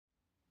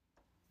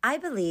I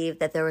believe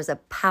that there is a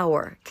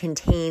power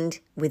contained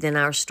within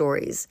our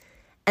stories,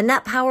 and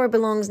that power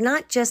belongs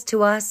not just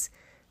to us,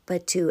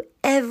 but to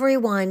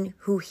everyone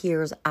who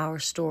hears our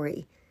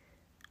story.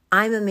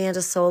 I'm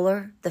Amanda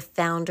Solar, the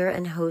founder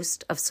and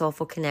host of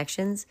Soulful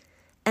Connections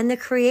and the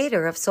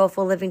creator of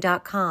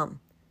SoulfulLiving.com.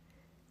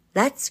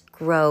 Let's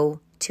grow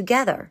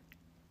together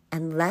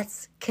and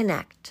let's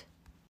connect.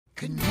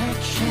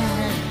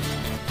 Connection.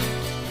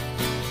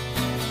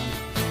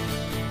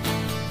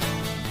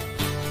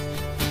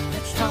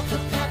 Let's talk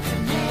about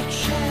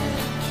connection.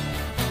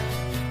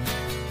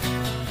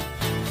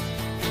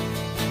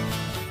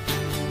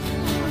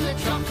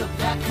 Let's talk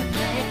about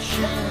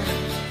connection.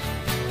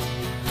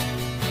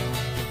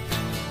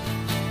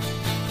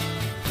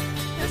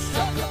 Let's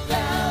talk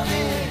about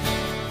it.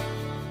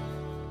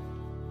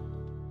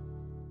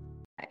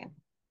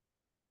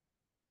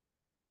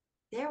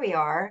 There we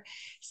are.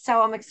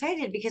 So I'm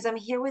excited because I'm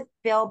here with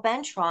Bill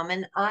Bentrum,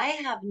 and I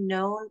have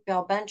known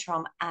Bill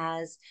Bentrum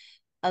as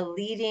a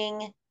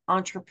leading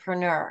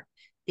entrepreneur,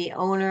 the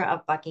owner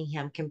of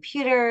Buckingham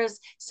Computers.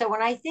 So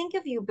when I think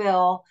of you,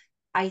 Bill,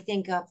 I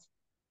think of,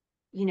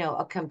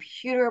 a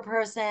computer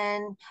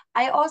person.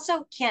 I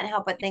also can't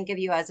help but think of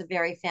you as a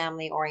very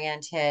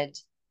family-oriented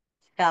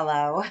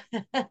fellow.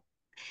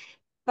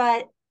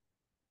 But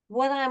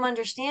what I'm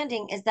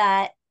understanding is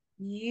that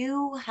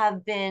you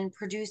have been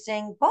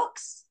producing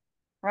books,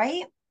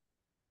 right?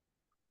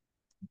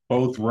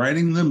 Both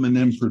writing them and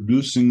then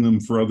producing them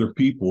for other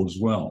people as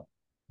well.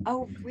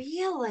 Oh,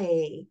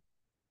 really?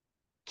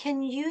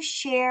 Can you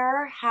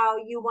share how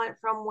you went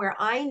from where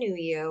I knew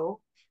you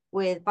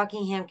with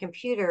Buckingham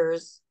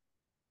Computers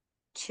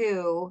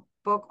to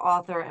book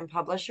author and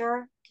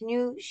publisher? Can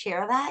you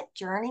share that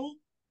journey?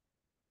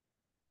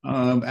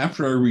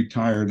 After I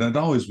retired, I'd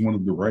always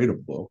wanted to write a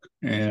book.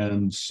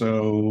 And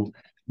so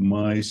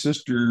my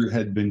sister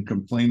had been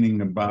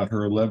complaining about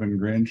her 11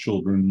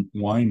 grandchildren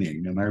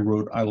whining, and I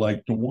wrote, I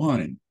like to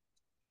whine.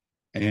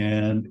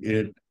 And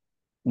it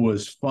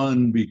was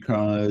fun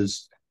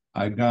because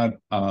I got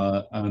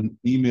an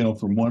email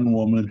from one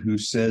woman who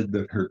said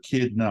that her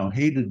kid now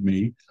hated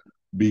me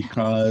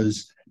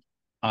because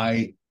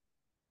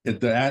at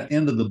the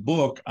end of the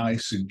book, I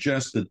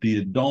suggest that the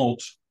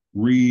adults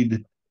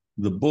read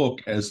the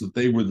book as that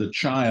they were the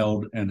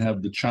child and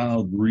have the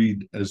child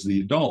read as the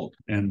adult.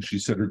 And she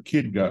said her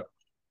kid got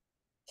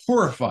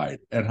horrified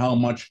at how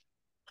much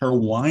her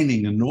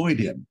whining annoyed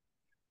him.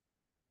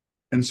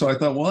 And so I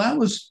thought, well, that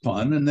was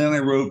fun. And then I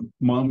wrote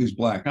Mommy's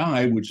Black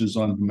Eye, which is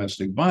on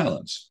domestic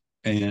violence.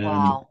 And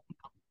Wow.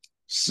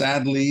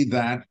 sadly,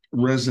 that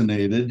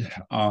resonated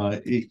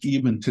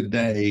even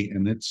today,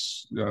 and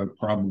it's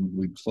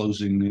probably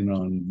closing in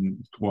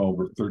on 12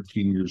 or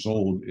 13 years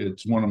old.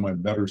 It's one of my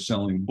better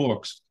selling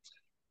books.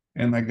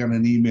 And I got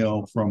an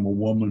email from a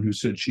woman who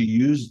said she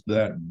used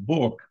that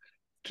book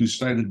to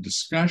start a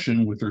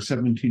discussion with her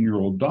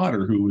 17-year-old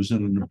daughter who was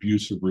in an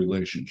abusive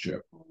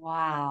relationship.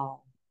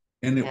 Wow.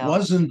 And it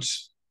wasn't,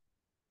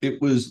 it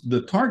was,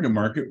 the target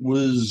market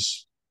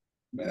was,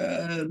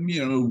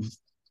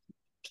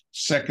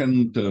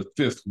 second to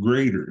fifth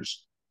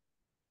graders.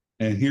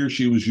 And here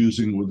she was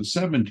using it with a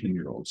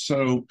 17-year-old.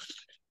 So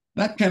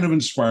that kind of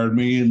inspired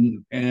me.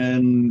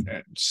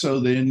 And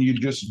so then you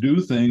just do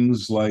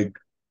things like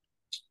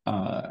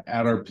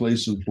at our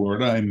place in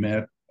Florida, I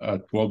met a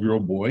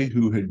 12-year-old boy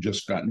who had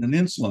just gotten an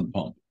insulin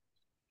pump.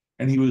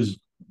 And he was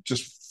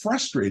just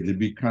frustrated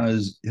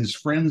because his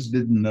friends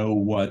didn't know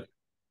what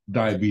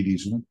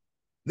diabetes was.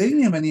 They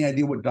didn't have any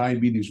idea what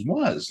diabetes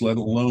was, let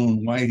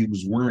alone why he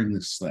was wearing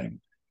this thing.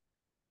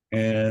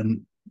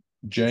 And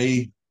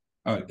Jay,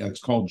 it's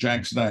called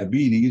Jack's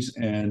Diabetes,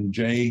 and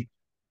Jay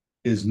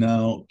is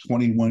now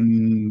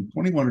 21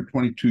 or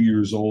 22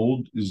 years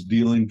old, is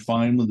dealing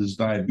fine with his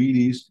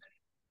diabetes.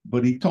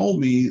 But he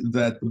told me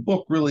that the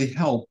book really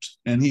helped,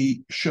 and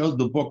he showed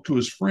the book to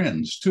his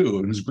friends too.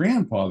 And his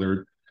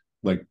grandfather,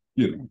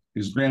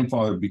 his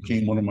grandfather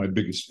became one of my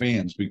biggest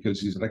fans because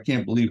he said, I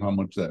can't believe how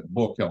much that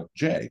book helped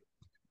Jay.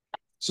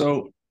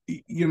 So,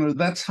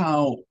 that's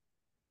how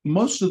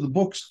most of the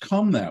books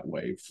come that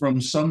way,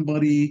 from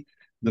somebody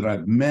that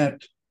I've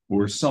met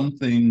or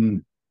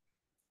something.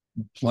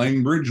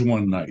 Playing bridge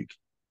one night,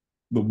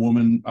 a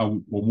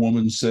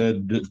woman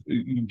said, do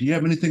you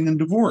have anything in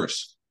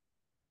divorce?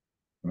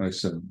 And I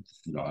said,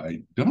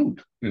 I don't.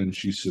 And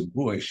she said,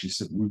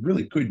 we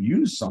really could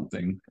use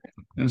something.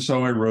 And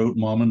so I wrote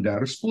Mom and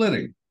Dad Are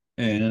Splitting.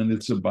 And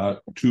it's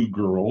about two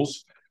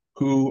girls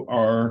who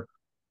are,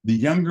 the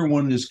younger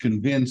one is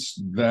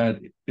convinced that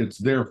it's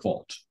their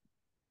fault.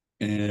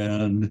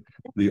 And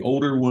the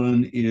older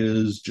one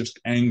is just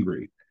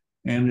angry.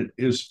 And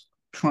it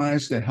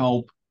tries to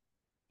help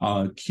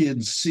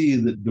kids see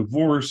that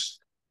divorce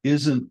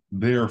isn't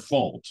their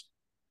fault.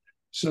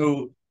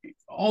 So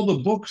all the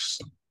books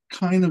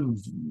kind of,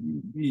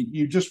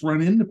 you just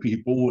run into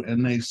people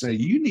and they say,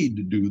 you need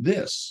to do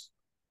this.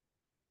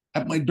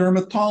 At my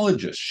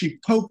dermatologist, she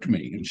poked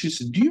me and she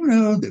said, do you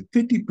know that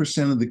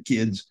 50% of the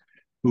kids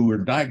who are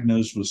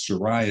diagnosed with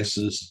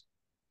psoriasis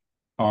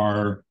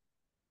are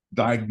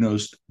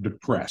diagnosed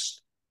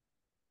depressed?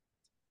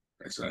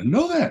 I said, I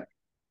know that.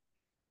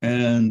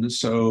 And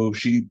so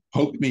she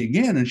poked me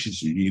again and she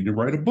said, you need to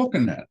write a book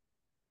on that.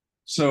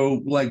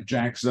 So like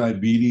Jack's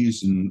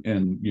diabetes and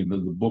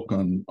the book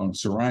on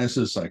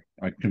psoriasis,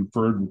 I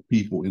conferred with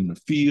people in the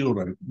field.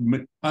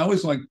 I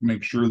always like to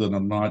make sure that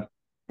I'm not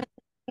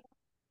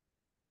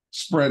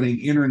spreading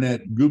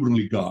internet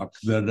gobbledygook,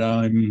 that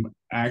I'm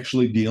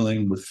actually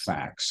dealing with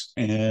facts.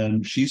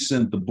 And she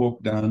sent the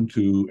book down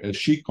to, as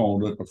she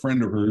called it, a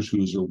friend of hers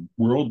who's a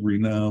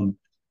world-renowned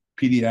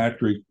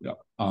pediatric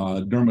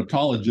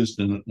dermatologist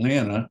in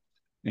Atlanta.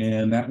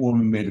 And that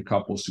woman made a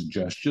couple of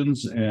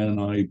suggestions,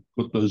 and I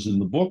put those in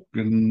the book.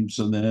 And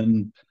so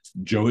then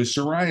Joey's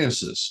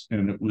psoriasis,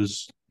 and it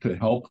was to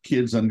help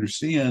kids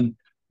understand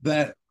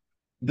that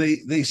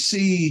they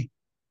see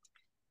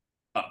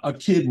a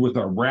kid with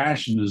a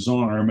rash in his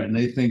arm and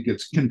they think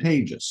it's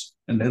contagious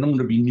and they don't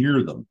want to be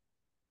near them.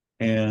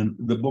 And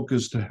the book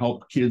is to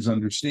help kids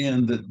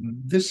understand that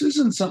this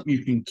isn't something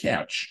you can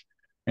catch,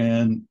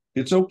 and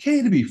it's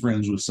okay to be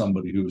friends with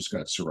somebody who's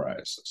got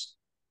psoriasis.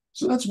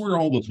 So that's where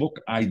all the book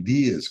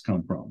ideas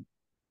come from.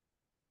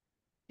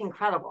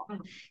 Incredible.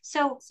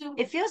 So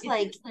it feels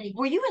like,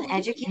 were you an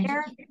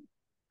educator?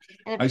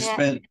 I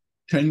spent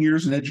 10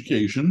 years in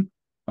education.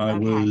 I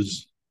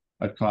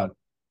taught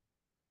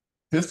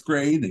fifth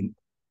grade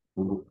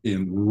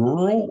in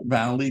rural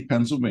Valley,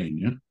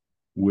 Pennsylvania,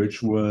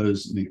 which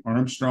was the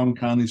Armstrong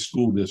County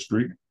School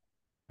District.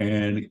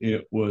 And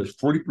it was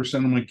 40%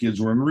 of my kids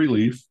were in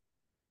relief.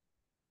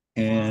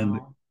 And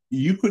wow,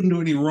 you couldn't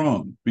do any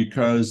wrong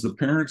because the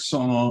parents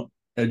saw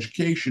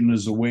education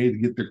as a way to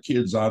get their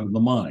kids out of the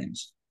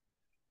mines.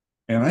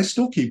 And I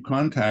still keep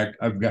contact.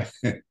 I've got,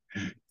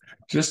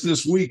 just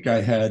this week,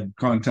 I had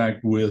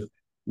contact with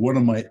one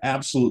of my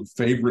absolute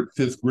favorite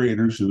fifth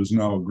graders, who is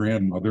now a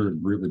grandmother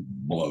and really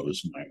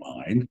blows my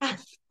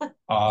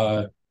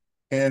mind.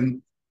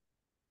 And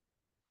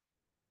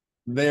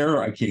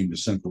there I came to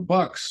Central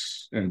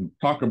Bucks and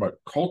talk about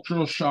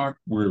cultural shock,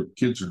 where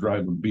kids are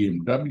driving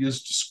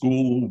BMWs to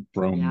school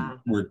from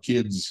where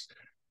kids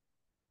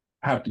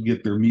have to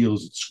get their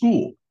meals at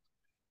school.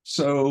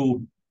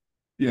 So,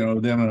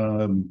 then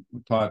I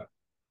taught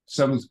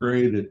seventh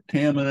grade at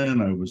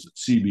Taman. I was at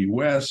CB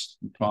West,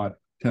 taught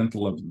 10th,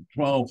 11th,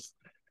 12th,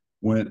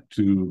 went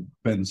to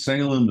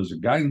Bensalem as a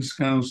guidance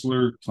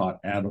counselor, taught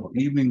adult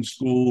evening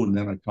school, and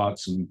then I taught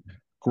some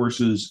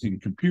courses in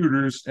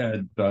computers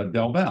at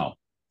Del Val.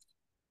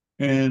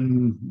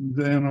 And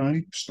then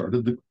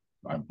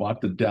I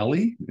bought the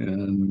deli,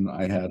 and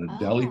I had a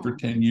deli for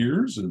 10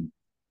 years and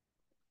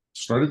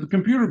started the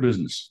computer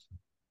business.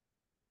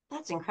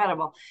 That's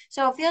incredible.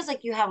 So it feels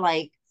like you have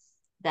like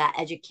that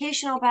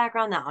educational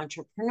background, that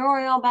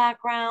entrepreneurial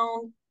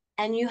background,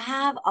 and you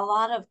have a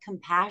lot of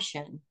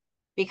compassion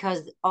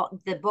because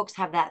the books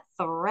have that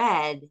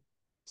thread.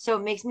 So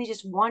it makes me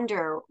just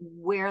wonder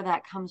where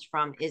that comes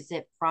from. Is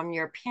it from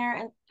your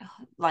parent,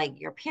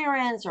 like your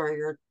parents,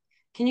 or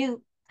can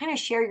you kind of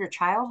share your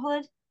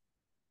childhood?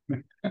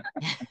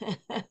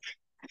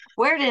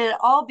 Where did it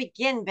all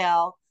begin,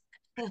 Bill?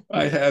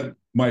 I had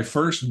my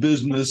first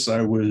business.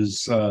 I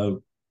was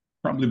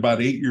probably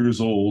about 8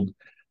 years old.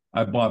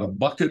 I bought a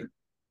bucket,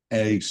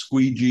 a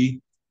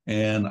squeegee,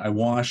 and I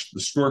washed the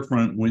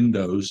storefront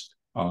windows.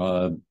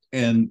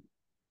 And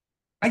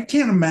I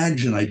can't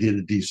imagine I did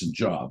a decent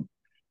job,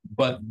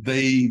 but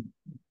they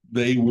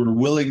were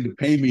willing to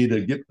pay me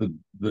to get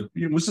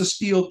it was a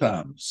steel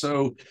town.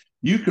 So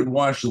you could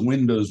wash the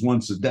windows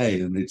once a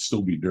day and they'd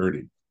still be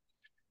dirty.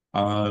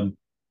 And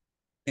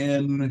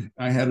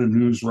I had a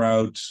news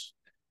route.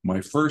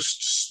 My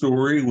first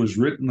story was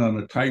written on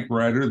a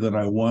typewriter that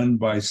I won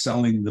by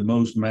selling the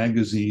most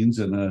magazines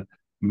in a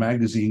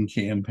magazine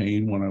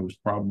campaign when I was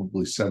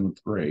probably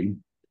seventh grade.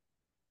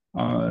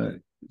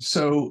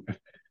 So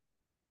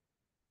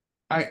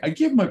I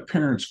give my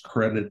parents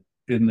credit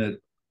in that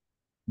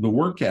the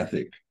work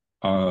ethic.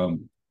 I've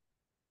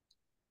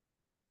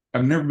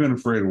never been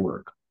afraid of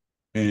work.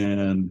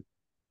 And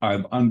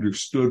I've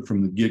understood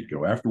from the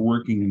get-go, after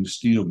working in the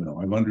steel mill,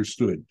 I've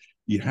understood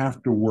you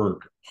have to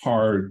work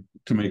hard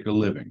to make a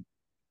living.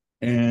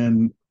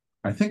 And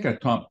I think I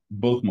taught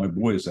both my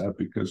boys that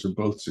because they're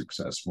both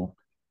successful.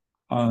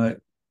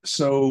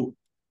 So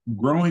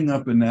growing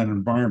up in that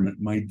environment,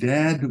 my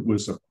dad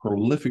was a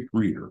prolific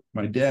reader.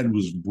 My dad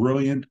was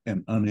brilliant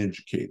and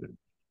uneducated.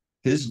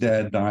 His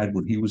dad died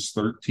when he was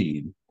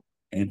 13,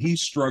 and he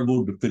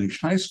struggled to finish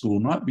high school,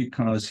 not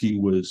because he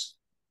was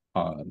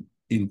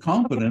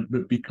incompetent,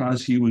 but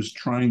because he was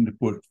trying to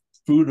put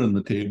food on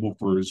the table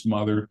for his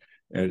mother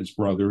and his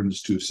brother and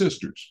his two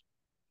sisters.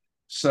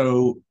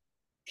 So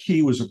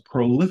he was a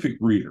prolific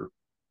reader,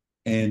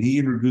 and he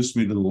introduced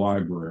me to the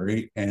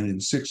library. And in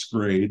sixth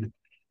grade,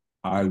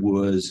 I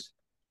was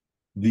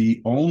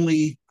the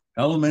only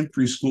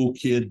elementary school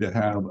kid to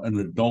have an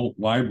adult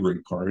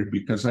library card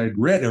because I had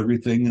read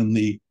everything in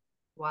the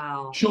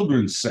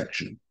children's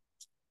section.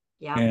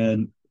 Yeah.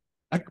 And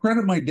I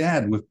credit my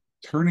dad with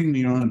turning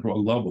me on to a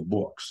love of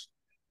books.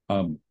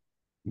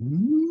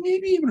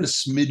 Maybe even a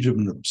smidge of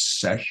an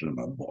obsession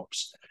on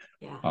books.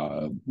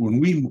 Yeah. When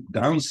we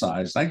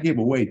downsized, I gave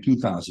away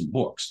 2,000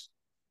 books,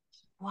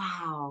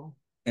 Wow.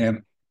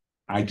 and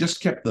I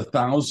just kept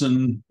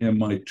 1,000 in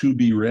my to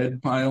be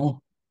read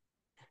pile.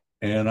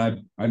 And I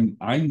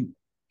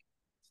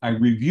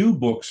review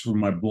books for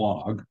my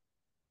blog.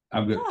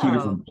 I've got two Oh,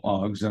 different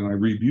blogs, and I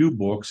review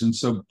books, and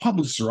so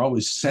publishers are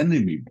always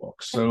sending me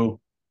books. So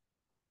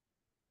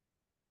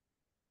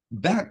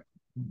that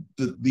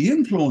the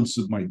influence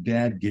that my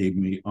dad gave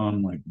me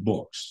on my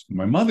books.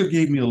 My mother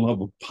gave me a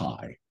love of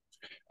pie.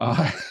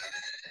 Uh,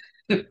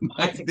 my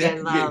that's a good dad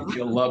gave love.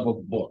 me a love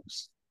of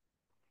books.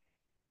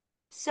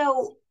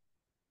 So,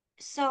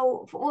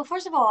 well,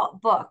 first of all,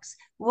 books.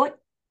 What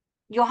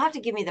you'll have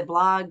to give me the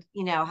blog,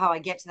 how I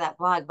get to that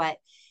blog, but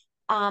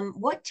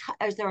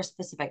is there a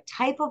specific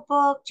type of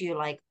book? Do you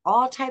like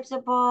all types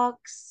of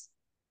books?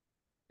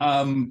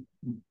 Um,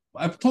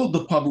 I've told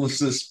the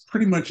publicist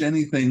pretty much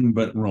anything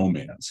but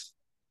romance,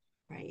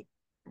 Right.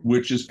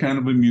 which is kind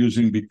of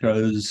amusing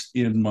because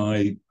in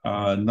my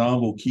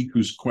novel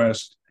Kiku's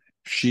Quest,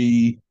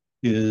 she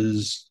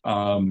she's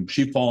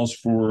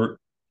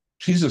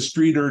a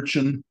street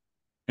urchin,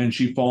 and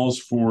she falls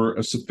for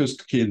a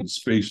sophisticated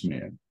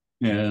spaceman,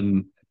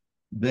 and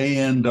they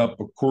end up,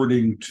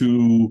 according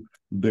to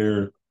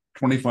their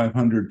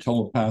 2,500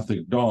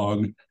 telepathic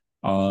dog,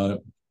 uh,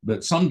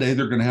 that someday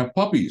they're going to have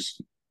puppies.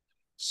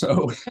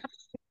 So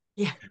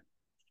Yeah.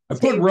 I So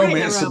put you've written a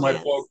romance in my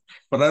book, romance.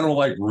 but I don't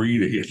like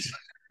reading it.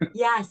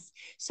 Yes.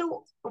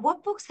 So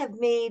what books have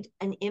made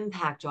an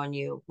impact on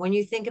you when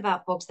you think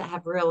about books that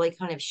have really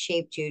kind of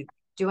shaped you?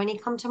 Do any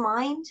come to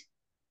mind?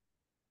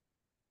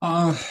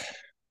 Uh,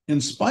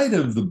 in spite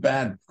of the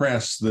bad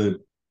press that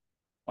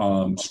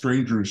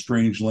Stranger in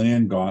Strange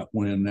Land got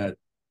when that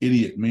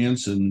idiot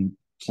Manson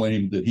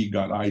claimed that he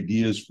got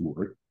ideas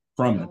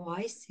from it, Oh,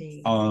 I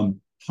see.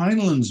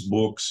 Heinlein's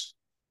books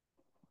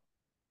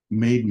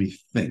made me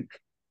think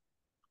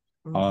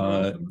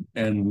uh, Hmm.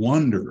 and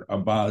wonder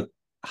about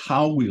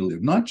how we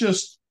live.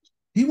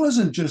 He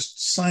wasn't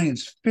just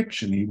science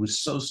fiction, he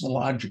was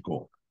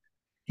sociological.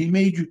 He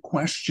made you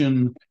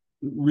question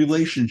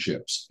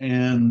relationships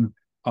and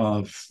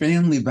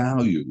family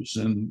values,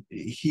 and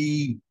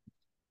he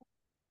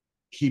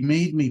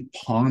made me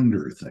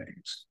ponder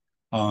things.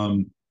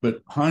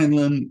 But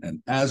Heinlein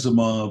and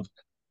Asimov,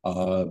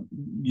 uh,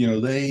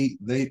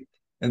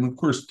 and of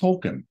course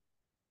Tolkien.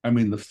 I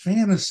mean, the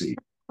fantasy.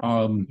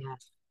 Um, Yeah.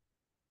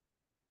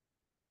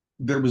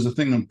 there was a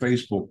thing on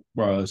Facebook,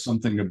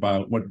 something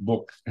about what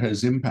book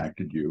has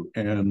impacted you,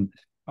 and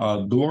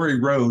Glory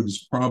Road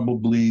is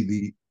probably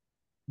the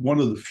one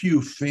of the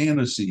few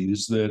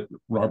fantasies that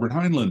Robert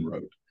Heinlein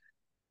wrote,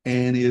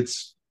 and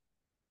it's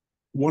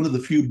one of the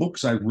few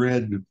books I've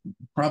read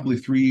probably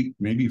 3,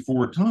 maybe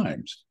 4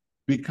 times,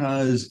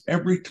 because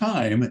every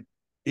time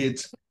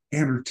it's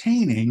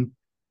entertaining,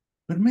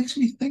 but it makes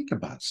me think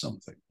about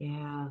something.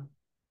 Yeah.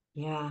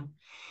 Yeah.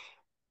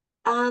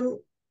 Um,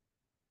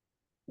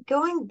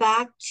 Going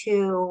back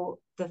to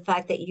the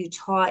fact that you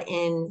taught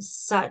in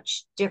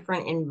such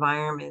different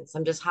environments,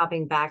 I'm just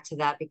hopping back to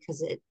that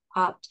because it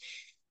popped.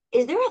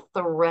 Is there a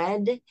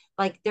thread?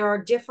 Like there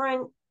are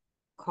different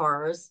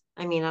cars.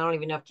 I mean, I don't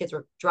even know if kids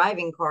were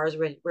driving cars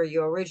where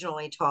you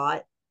originally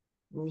taught.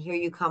 And here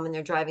you come and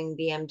they're driving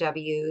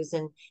BMWs.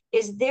 And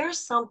is there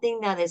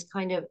something that is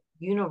kind of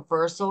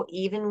universal,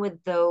 even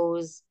with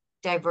those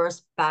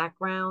diverse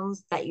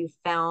backgrounds that you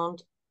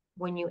found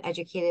when you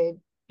educated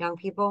young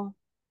people?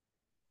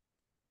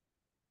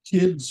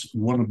 Kids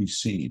want to be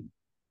seen,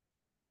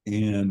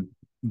 and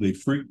they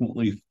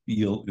frequently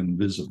feel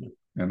invisible.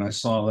 And I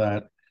saw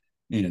that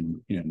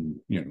in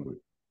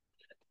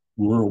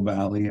rural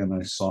Valley, and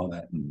I saw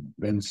that in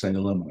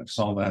Bensalem, and I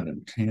saw that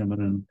in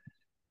Tamarin.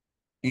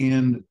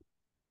 And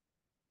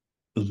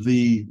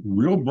the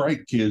real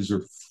bright kids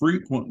are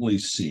frequently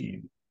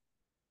seen.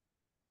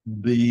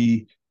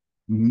 The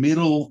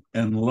middle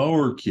and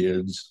lower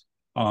kids,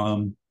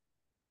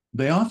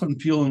 they often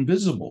feel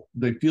invisible.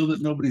 They feel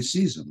that nobody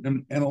sees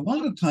them. And a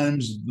lot of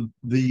times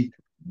the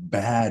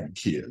bad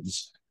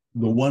kids,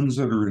 the ones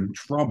that are in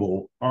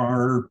trouble,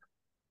 are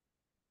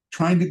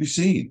trying to be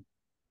seen.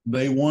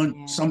 They want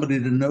Yeah. somebody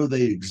to know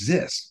they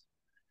exist.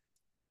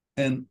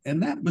 And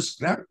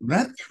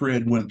that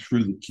thread went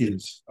through the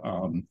kids.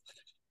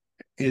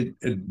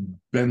 At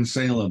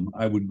Bensalem,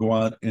 I would go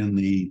out in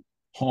the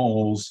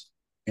halls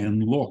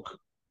and look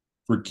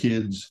for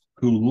kids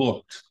who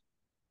looked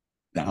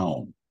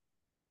down,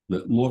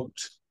 that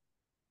looked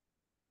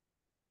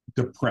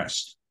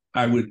depressed.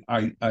 I would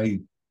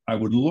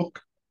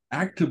look,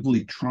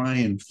 actively try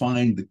and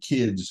find the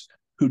kids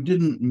who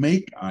didn't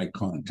make eye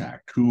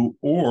contact, who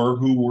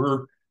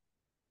were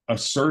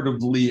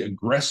assertively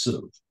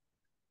aggressive,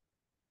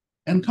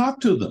 and talk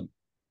to them.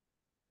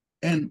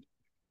 And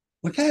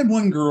like I had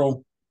one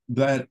girl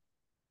that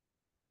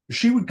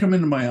she would come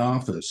into my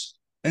office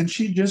and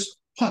she just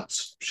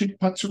putz. She'd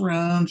putz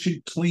around,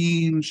 she'd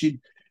clean, she'd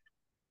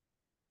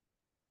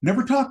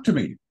never talk to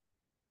me,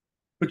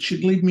 but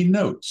she'd leave me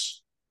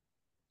notes.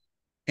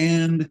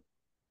 And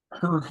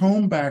her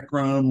home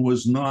background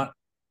was not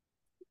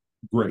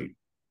great.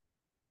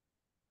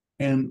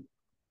 And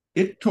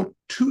it took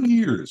 2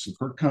 years of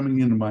her coming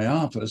into my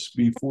office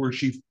before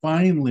she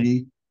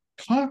finally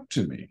talked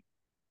to me.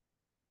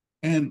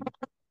 And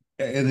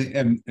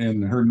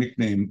and her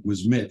nickname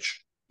was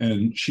Mitch.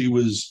 And she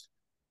was,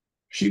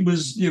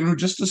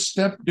 just a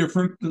step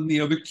different than the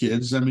other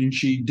kids. I mean,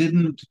 she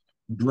didn't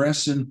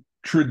dress in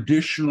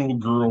traditional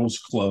girls'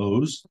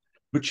 clothes,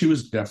 but she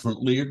was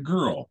definitely a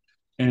girl.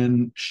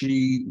 And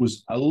she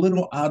was a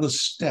little out of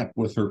step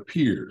with her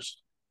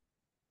peers.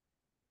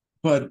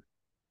 But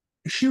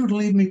she would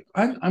leave me.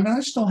 I mean,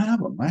 I still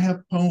have them. I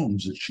have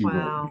poems that she wrote me.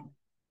 Wow.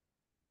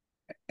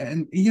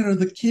 And,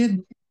 the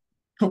kid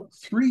took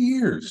 3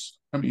 years.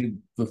 I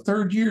mean, the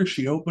third year,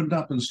 she opened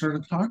up and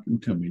started talking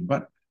to me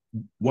about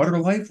what her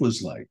life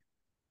was like.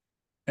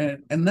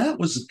 And that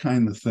was the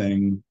kind of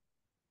thing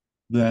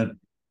that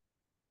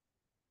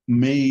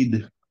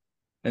made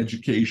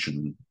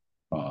education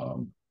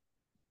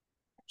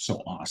so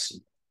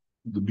awesome,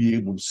 to be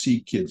able to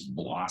see kids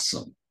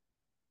blossom.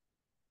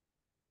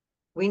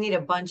 We need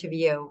a bunch of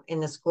you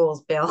in the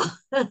schools, Bill.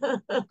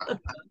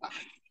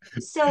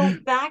 So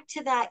back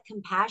to that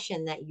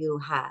compassion that you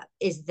have,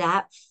 is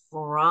that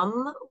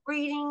from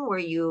reading where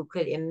you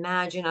could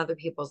imagine other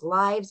people's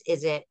lives?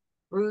 Is it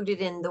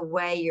rooted in the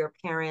way your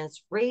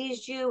parents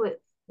raised you?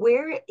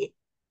 Where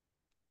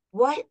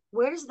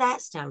where does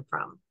that stem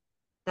from?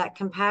 That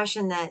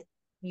compassion that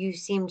you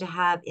seem to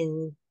have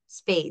in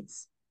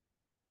spades.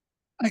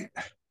 I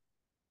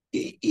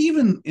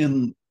even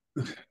in,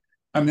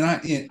 I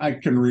mean, I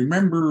can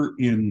remember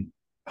in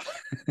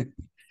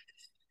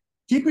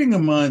keeping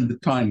in mind the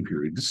time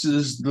period. This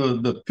is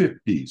the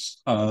 50s.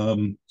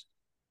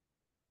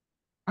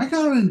 I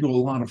got into a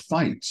lot of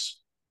fights,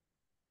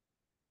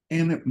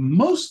 and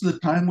most of the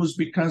time was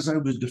because I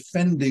was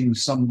defending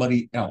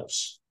somebody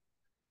else.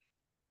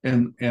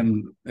 And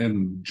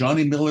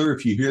Johnny Miller,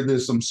 if you hear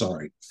this, I'm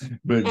sorry,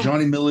 but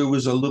Johnny Miller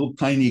was a little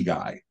tiny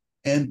guy,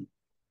 and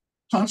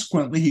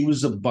consequently, he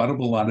was the butt of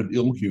a lot of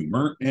ill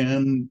humor,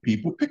 and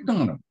people picked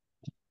on him.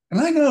 And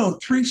I know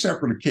 3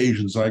 separate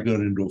occasions I got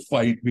into a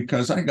fight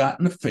because I got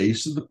in the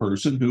face of the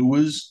person who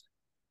was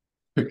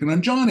picking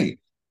on Johnny.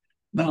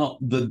 Now,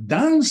 the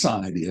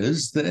downside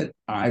is that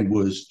I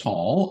was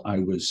tall, I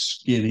was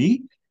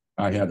skinny,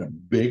 I had a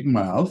big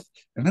mouth,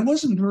 and I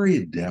wasn't very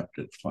adept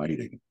at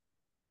fighting.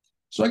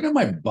 So I got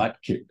my butt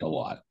kicked a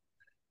lot,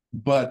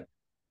 but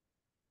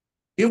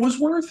it was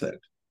worth it.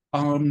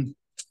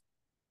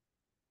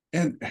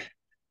 And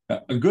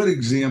a good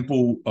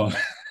example of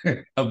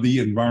the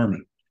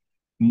environment.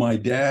 My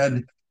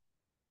dad,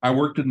 I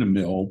worked in the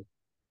mill.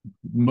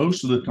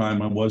 Most of the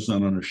time, I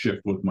wasn't on a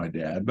shift with my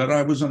dad, but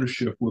I was on a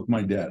shift with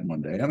my dad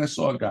one day, and I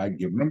saw a guy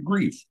giving him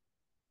grief,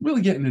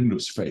 really getting into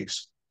his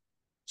face.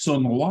 So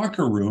in the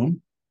locker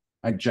room,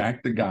 I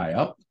jacked the guy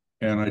up,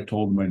 and I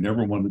told him I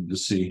never wanted to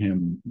see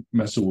him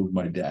messing with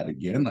my dad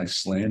again. I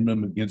slammed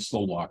him against the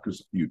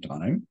lockers a few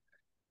times.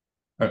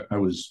 I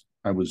was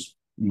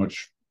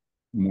much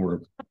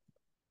more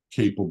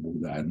capable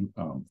then.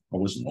 I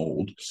wasn't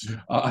old.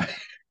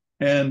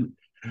 And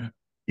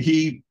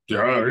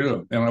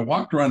and I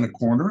walked around the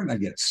corner and I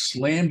get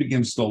slammed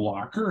against the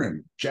locker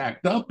and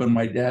jacked up. And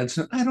my dad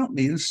said, I don't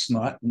need a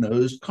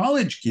snot-nosed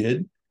college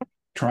kid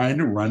trying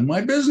to run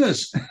my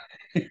business.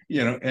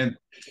 And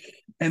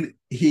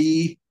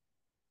he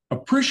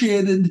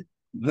appreciated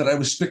that I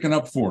was sticking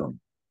up for him,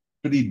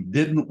 but he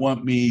didn't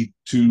want me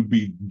to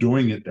be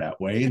doing it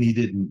that way, and he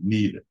didn't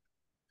need it.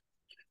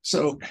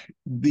 So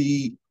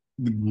the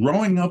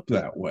growing up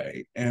that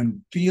way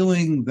and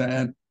feeling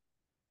that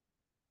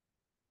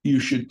you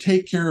should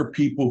take care of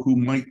people who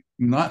might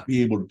not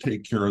be able to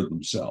take care of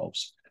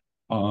themselves.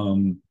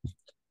 And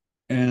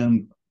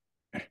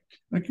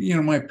like,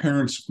 my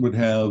parents would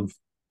have,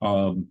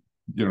 when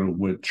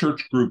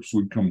church groups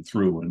would come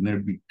through, and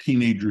there'd be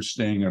teenagers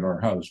staying at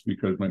our house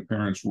because my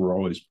parents were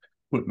always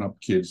putting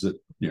up kids that,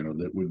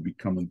 that would be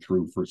coming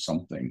through for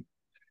something.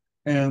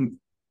 And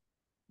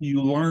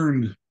you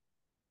learned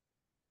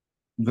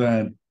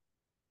that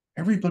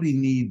everybody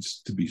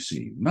needs to be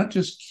seen, not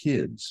just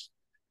kids.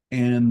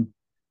 And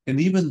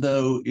even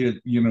though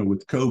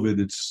with COVID,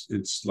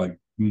 it's like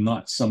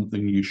not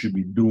something you should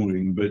be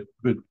doing,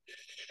 but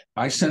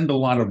I send a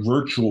lot of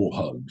virtual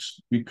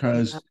hugs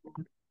because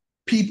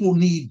people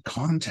need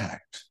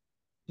contact.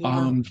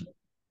 Yeah.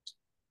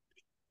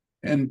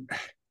 And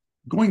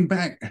going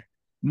back,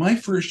 my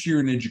first year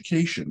in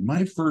education,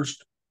 my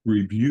first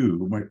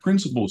review, my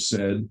principal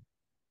said,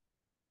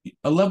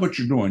 I love what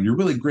you're doing. You're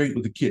really great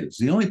with the kids.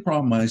 The only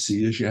problem I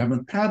see is you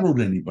haven't paddled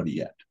anybody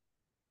yet.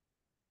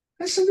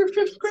 I said, they're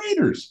fifth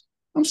graders.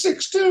 I'm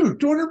 6'2",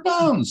 200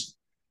 pounds.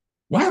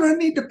 Why do I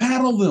need to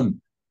paddle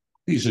them?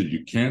 He said,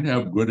 you can't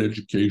have good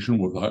education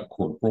without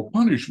corporal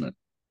punishment.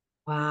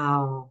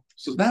 Wow.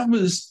 So that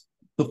was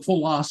the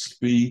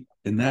philosophy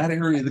in that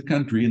area of the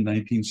country in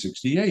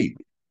 1968.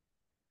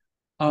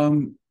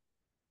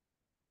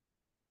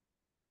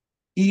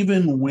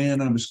 Even when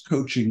I was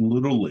coaching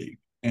Little League,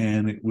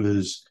 and it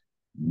was,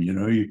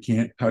 you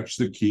can't touch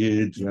the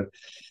kids.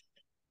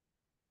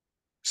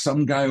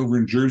 some guy over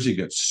in Jersey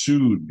got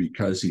sued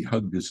because he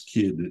hugged his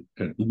kid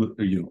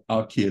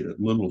a kid at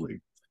Little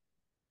League.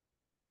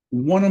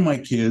 One of my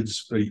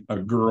kids, a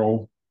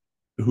girl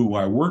who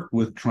I worked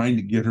with, trying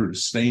to get her to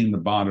stay in the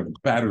bottom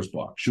batter's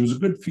box. She was a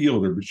good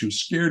fielder, but she was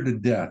scared to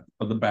death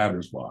of the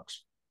batter's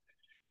box.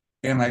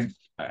 And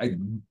I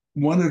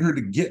wanted her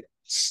to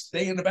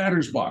stay in the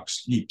batter's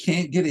box. You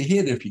can't get a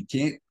hit if you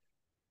can't.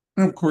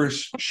 And of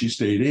course, she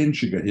stayed in.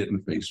 She got hit in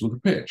the face with a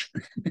pitch.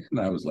 And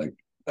I was like,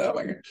 oh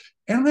my God.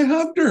 And I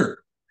hugged her.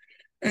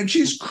 And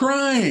she's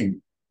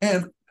crying.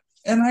 And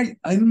I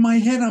in my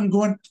head, I'm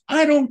going,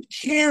 I don't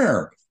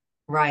care.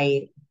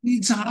 Right.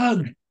 Needs a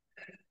hug.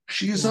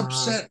 She's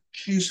upset.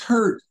 She's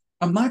hurt.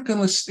 I'm not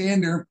going to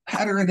stand there,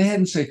 pat her in the head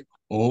and say,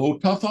 oh,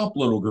 tough up,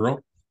 little girl.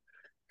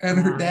 And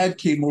her dad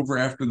came over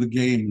after the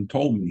game and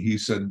told me, he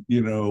said,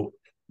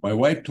 my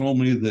wife told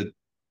me that,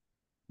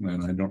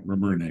 and I don't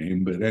remember her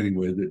name, but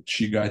anyway, that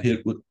she got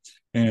hit with,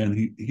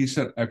 and he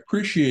said, I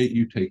appreciate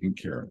you taking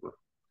care of her.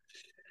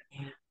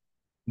 Yeah.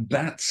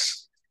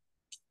 That's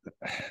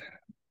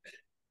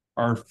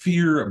our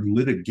fear of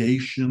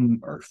litigation,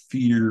 our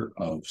fear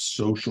of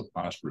social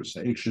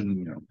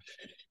ostracization,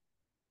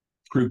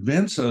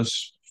 prevents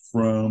us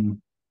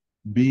from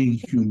being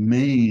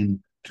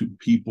humane to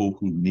people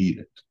who need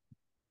it.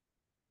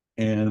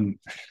 And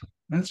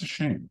that's a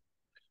shame.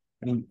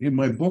 And in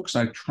my books,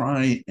 I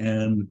try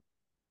and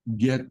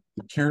get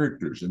the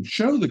characters and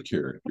show the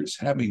characters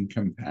having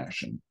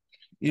compassion.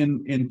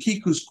 In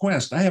Kiku's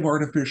Quest, I have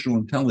artificial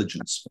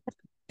intelligence.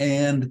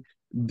 And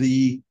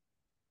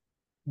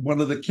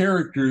one of the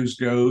characters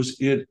goes,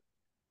 it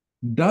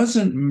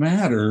doesn't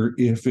matter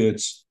if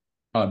it's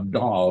a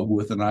dog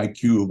with an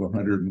IQ of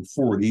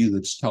 140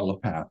 that's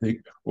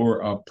telepathic, or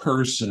a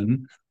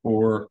person,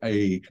 or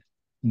a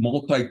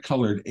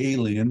multicolored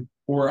alien,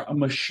 or a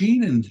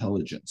machine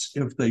intelligence.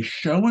 If they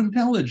show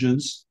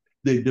intelligence,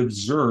 they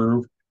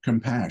deserve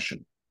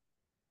compassion.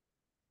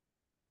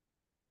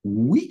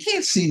 We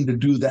can't seem to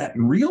do that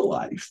in real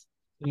life.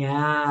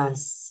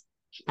 Yes.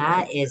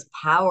 That is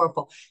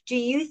powerful. Do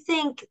you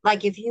think,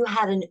 like, if you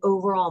had an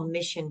overall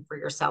mission for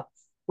yourself,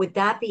 would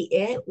that be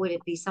it? Would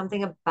it be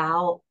something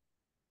about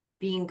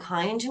being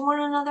kind to one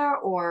another,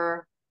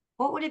 or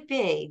what would it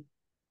be?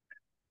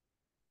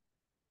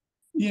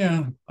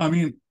 Yeah, I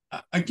mean,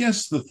 I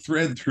guess the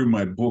thread through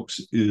my books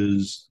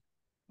is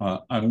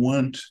I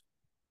want,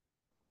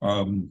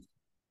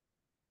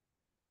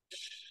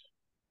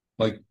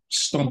 like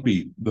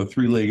Stumpy, the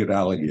three-legged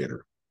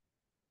alligator.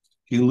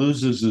 He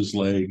loses his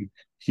leg.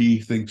 He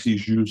thinks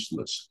he's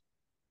useless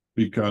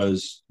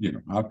because,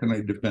 how can I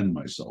defend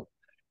myself?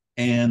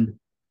 And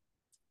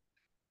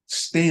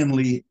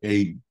Stanley,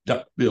 a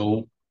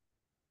duckbill,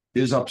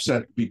 is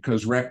upset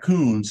because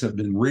raccoons have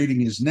been raiding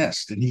his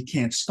nest and he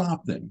can't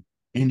stop them.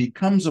 And he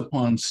comes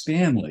upon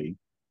Stanley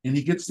and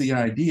he gets the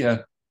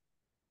idea,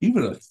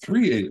 even a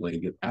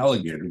three-legged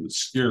alligator would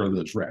scare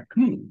those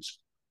raccoons.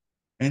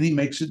 And he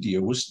makes a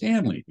deal with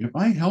Stanley. If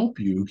I help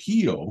you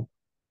heal,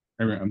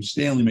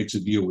 Stanley makes a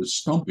deal with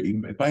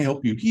Stumpy. If I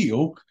help you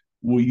heal,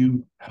 will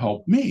you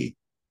help me?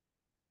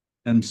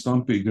 And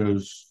Stumpy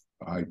goes,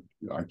 I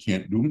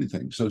can't do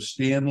anything. So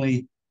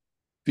Stanley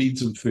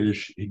feeds him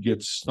fish. He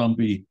gets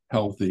Stumpy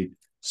healthy.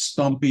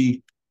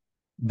 Stumpy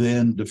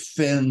then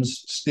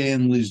defends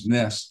Stanley's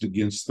nest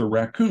against the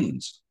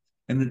raccoons.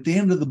 And at the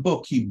end of the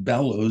book, he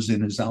bellows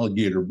in his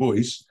alligator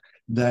voice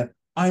that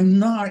I'm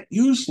not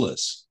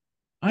useless.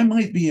 I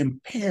might be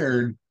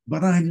impaired,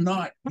 but I'm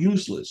not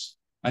useless.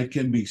 I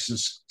can be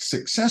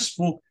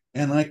successful,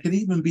 and I can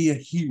even be a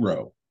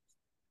hero.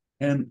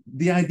 And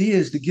the idea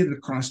is to get it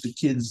across to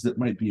kids that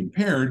might be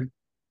impaired.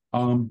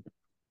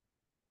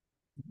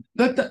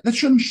 That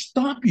shouldn't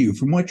stop you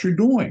from what you're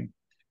doing.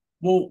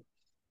 Well,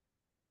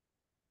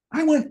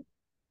 I went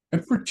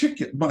in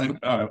particular.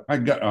 I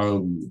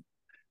got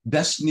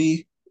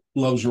Destiny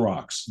loves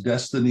rocks.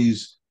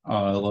 Destiny's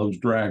loves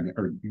dragon,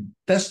 or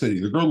Destiny,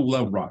 the girl who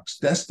loved rocks.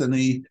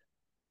 Destiny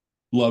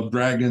loved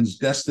dragons.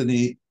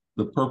 Destiny,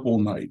 the purple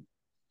knight.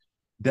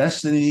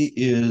 Destiny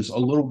is a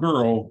little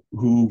girl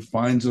who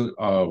finds a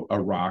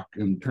rock,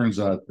 and turns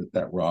out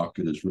that rock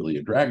is really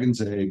a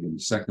dragon's egg. In the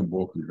second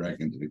book, the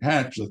dragon's egg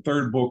hatched. The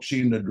third book,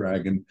 she and the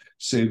dragon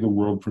save the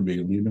world from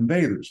alien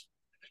invaders.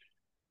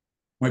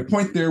 My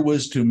point there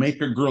was to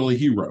make a girl a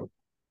hero.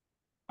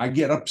 I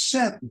get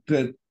upset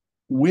that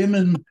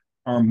women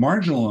are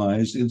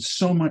marginalized in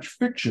so much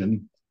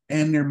fiction,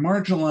 and they're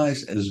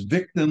marginalized as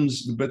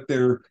victims, but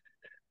they're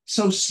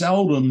so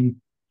seldom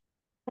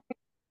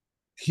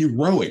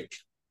heroic.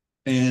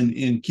 And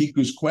in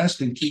Kiku's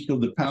Quest and Kiku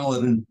the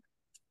Paladin,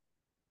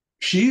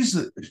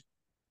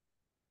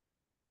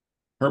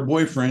 her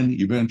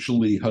boyfriend,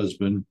 eventually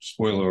husband,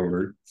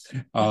 spoiler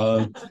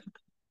alert,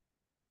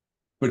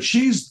 but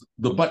she's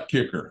the butt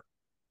kicker.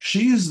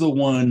 She's the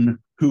one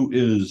who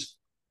is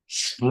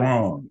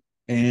strong.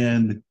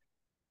 And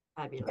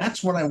Fabulous.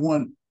 that's what I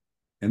want.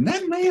 And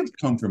that may have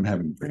come from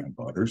having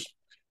granddaughters.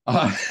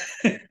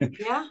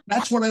 Yeah.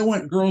 That's what I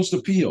want girls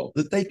to feel,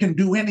 that they can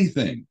do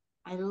anything.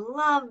 I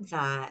love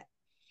that.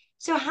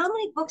 So how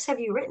many books have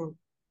you written?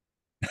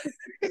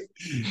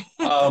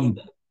 Um,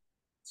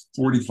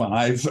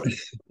 45.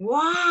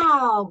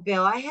 Wow,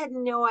 Bill, I had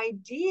no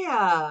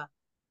idea.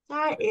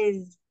 That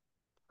is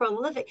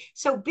prolific.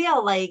 So,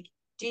 Bill, like,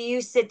 do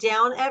you sit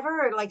down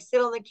ever or like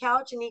sit on the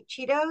couch and eat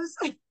Cheetos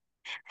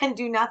and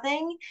do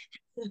nothing?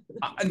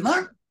 I'm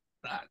not,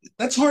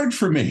 that's hard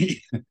for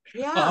me.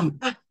 Yeah. Um,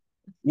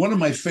 one of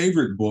my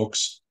favorite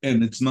books,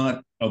 and it's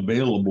not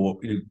available,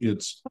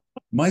 it's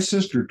my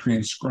sister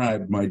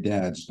transcribed my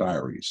dad's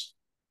diaries.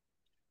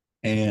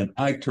 And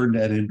I turned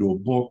that into a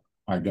book.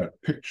 I got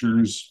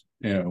pictures,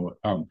 I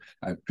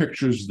have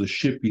pictures of the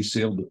ship he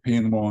sailed to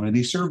Panama, and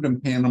he served in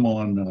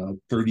Panama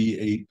in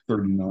 38,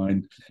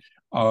 39.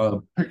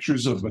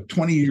 Pictures of a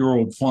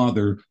 20-year-old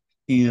father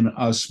in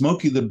a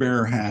Smokey the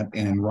Bear hat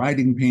and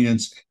riding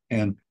pants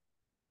and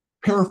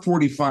pair of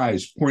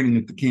 45s pointing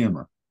at the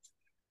camera.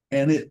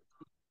 And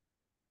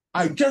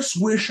I just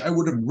wish I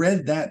would have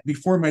read that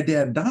before my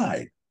dad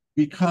died,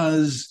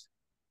 because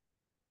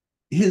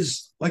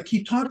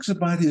he talks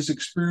about his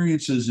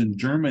experiences in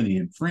Germany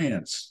and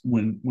France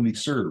when he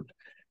served.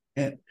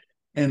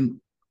 And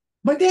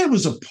my dad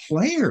was a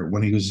player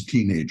when he was a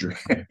teenager.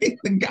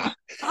 The guy,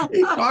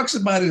 he talks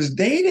about his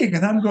dating,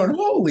 and I'm going,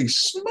 holy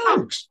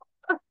smokes.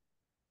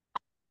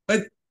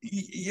 But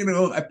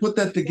I put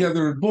that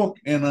together in a book,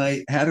 and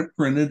I had it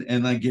printed,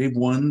 and I gave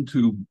one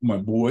to my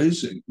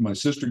boys. My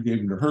sister gave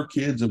them to her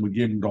kids, and we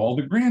gave them to all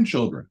the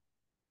grandchildren,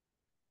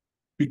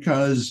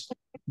 because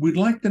we'd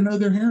like to know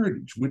their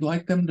heritage. We'd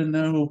like them to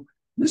know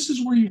this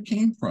is where you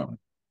came from.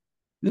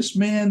 This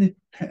man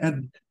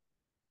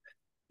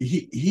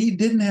he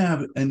didn't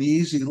have an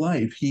easy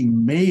life. He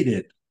made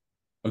it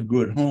a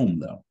good home,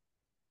 though.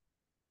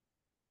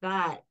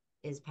 That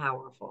is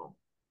powerful.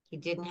 He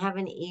didn't have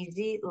an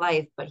easy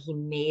life, but he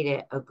made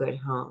it a good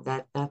home.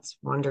 That's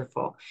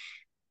wonderful.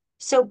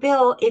 So,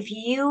 Bill, if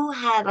you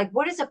had like,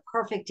 what is a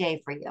perfect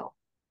day for you?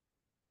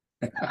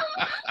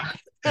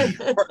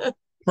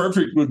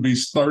 Perfect would be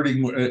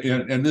starting,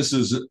 and this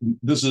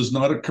is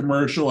not a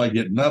commercial. I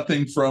get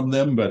nothing from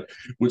them, but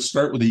would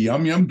start with a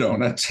Yum Yum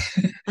donuts.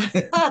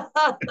 Yeah,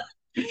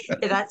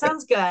 that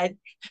sounds good.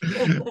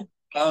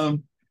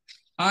 um,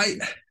 I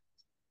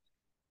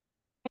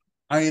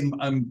I am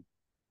I'm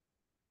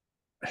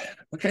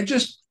like I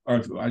just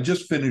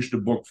finished a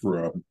book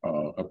for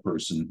a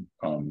person.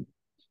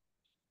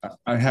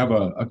 I have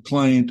a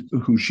client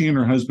who, she and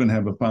her husband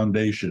have a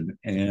foundation,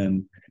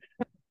 and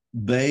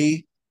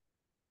they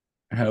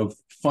have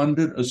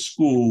funded a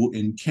school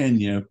in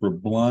Kenya for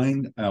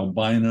blind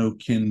albino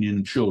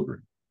Kenyan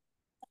children.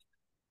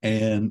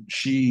 And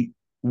she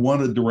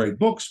wanted to write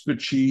books, but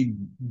she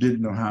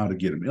didn't know how to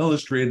get them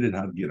illustrated,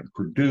 how to get them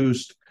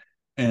produced.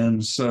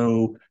 And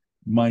so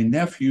my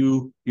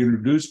nephew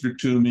introduced her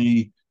to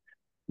me.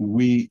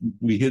 We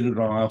hit it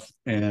off,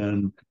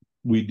 and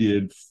we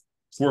did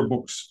 4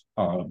 books,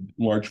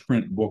 large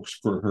print books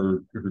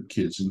for her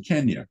kids in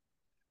Kenya.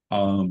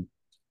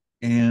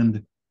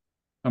 And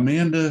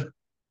Amanda,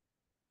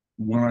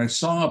 when I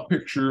saw a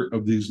picture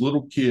of these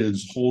little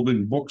kids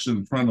holding books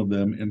in front of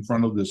them in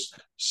front of this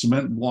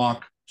cement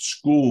block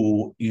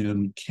school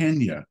in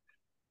Kenya,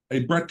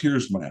 it brought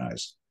tears to my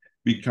eyes,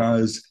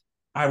 because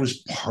I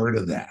was part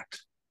of that.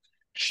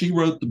 She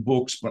wrote the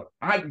books, but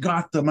I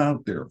got them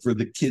out there for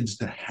the kids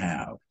to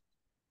have.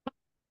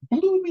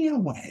 Blew me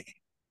away.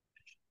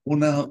 Well,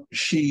 now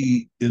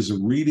she is a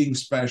reading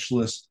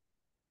specialist,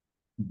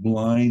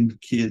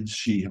 blind kids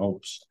she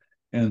helps.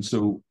 And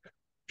so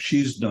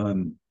she's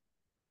done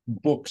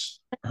books.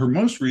 Her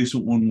most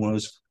recent one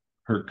was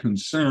her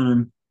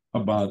concern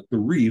about the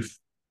reef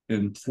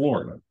in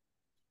Florida.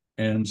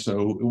 And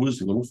so it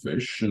was little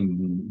fish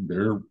and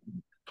their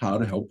how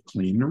to help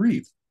clean the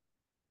reef.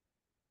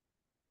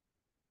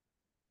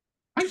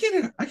 I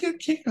get a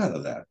kick out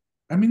of that.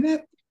 I mean,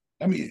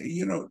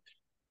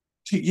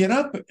 to get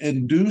up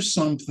and do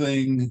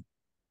something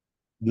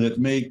that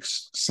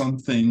makes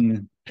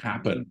something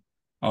happen.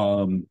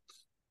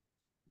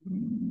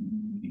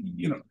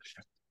 You know,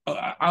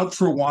 out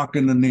for a walk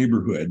in the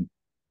neighborhood,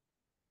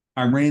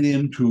 I ran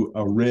into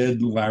a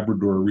red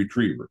Labrador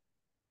retriever.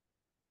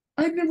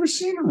 I'd never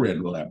seen a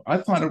red lab. I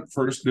thought at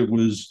first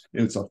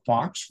it's a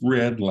fox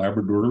red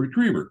Labrador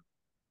retriever.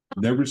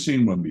 Never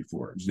seen one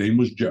before. His name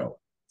was Joe.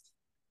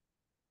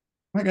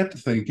 I got to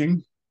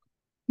thinking,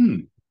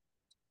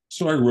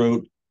 So I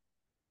wrote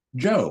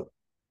Joe,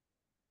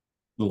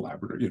 the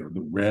Labrador,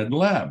 the red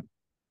lab.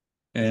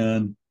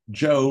 And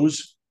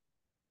Joe's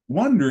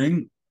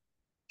wondering,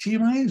 gee,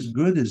 am I as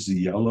good as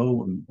the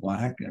yellow and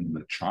black and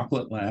the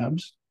chocolate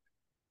labs?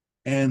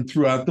 And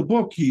throughout the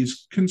book,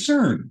 he's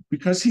concerned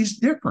because he's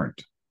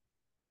different.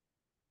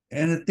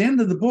 And at the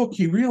end of the book,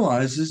 he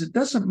realizes it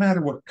doesn't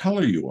matter what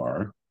color you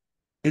are,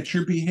 it's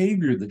your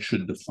behavior that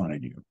should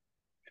define you.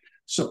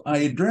 So I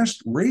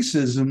addressed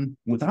racism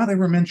without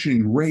ever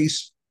mentioning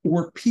race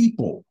or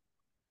people,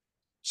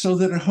 so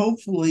that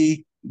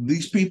hopefully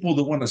these people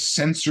that want to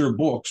censor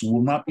books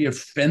will not be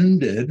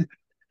offended,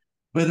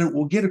 but it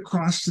will get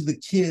across to the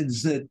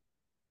kids that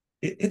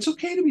it's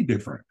okay to be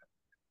different.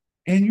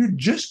 And you're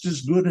just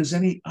as good as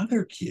any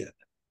other kid.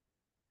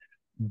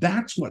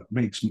 that's what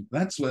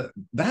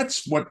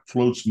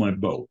floats my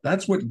boat.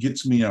 That's what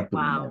gets me up in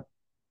the morning.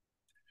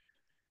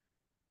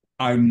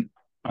 Wow.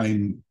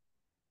 I'm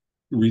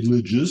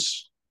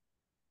religious.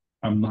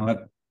 I'm not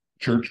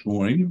church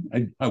going.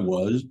 I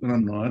was, but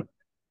I'm not.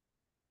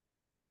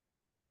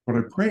 But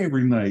I pray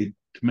every night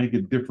to make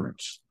a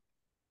difference.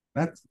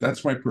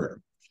 That's my prayer.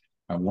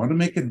 I want to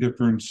make a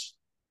difference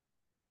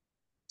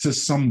to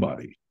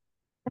somebody,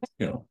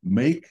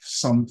 make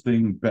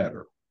something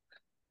better.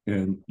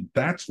 And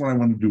that's what I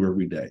want to do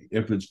every day.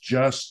 If it's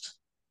just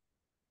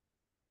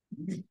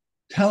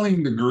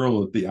telling the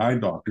girl at the eye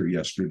doctor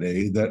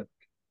yesterday that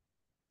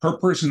her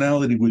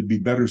personality would be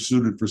better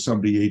suited for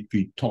somebody 8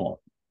 feet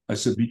tall. I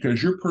said,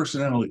 because your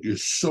personality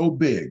is so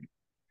big,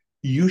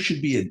 you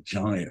should be a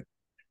giant.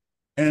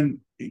 And,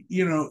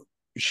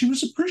 she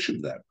was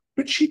appreciative of that,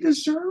 but she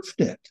deserved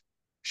it.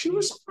 She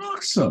was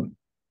awesome.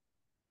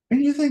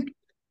 And you think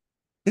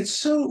it's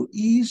so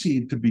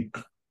easy to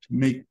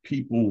make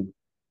people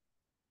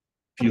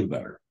feel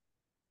better.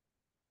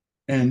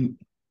 And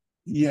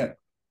yet,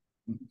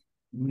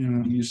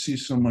 you see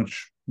so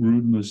much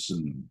rudeness,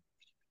 and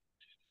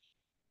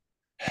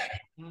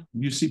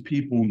you see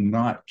people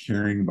not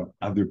caring about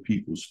other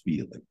people's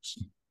feelings.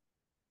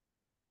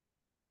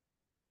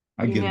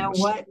 I You get know it.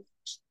 what?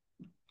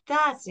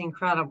 That's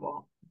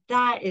incredible.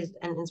 That is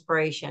an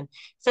inspiration.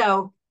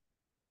 So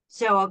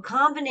a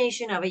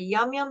combination of a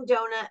yum yum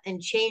donut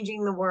and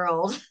changing the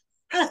world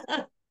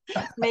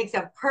makes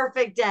a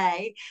perfect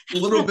day. A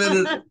little bit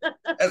of,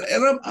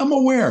 and I'm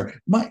aware.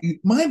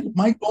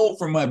 My goal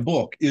for my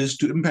book is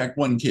to impact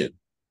one kid.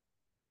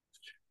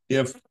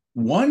 If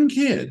one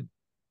kid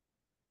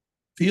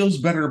feels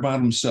better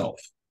about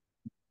himself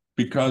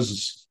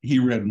because he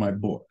read my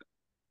book,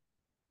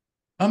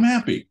 I'm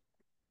happy.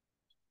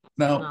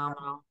 Now,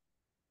 Phenomenal.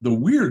 the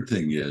weird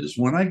thing is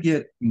when I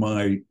get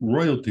my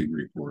royalty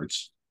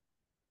reports,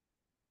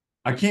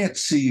 I can't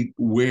see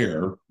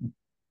where,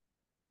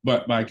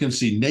 but I can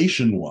see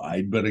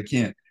nationwide, but I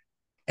can't.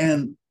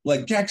 And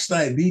like Jack's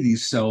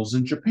Diabetes sells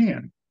in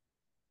Japan.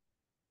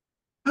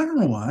 I don't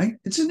know why.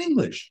 It's in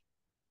English.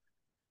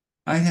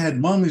 I had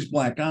Mommy's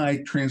Black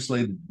Eye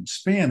translated in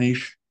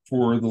Spanish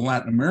for the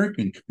Latin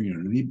American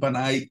community, but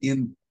I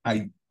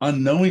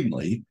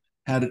unknowingly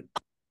had it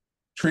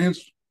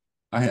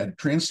I had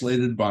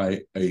translated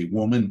by a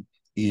woman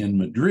in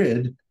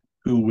Madrid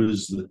who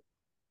was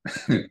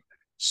the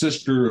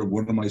sister of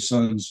one of my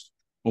son's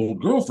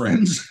old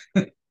girlfriends.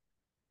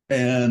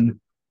 And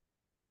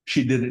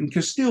she did it in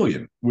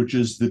Castilian, which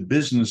is the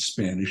business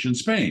Spanish in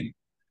Spain.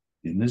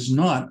 And is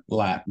not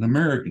Latin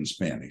American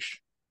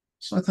Spanish.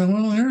 So I thought,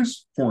 well,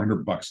 there's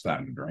 $400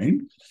 down the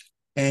drain.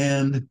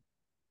 And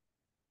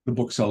the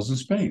book sells in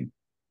Spain,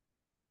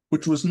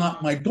 which was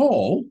not my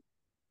goal.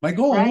 My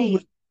goal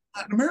was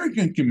Latin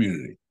American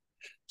community.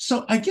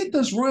 So I get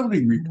those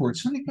royalty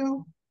reports and I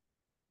go,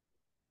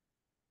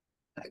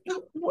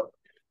 what?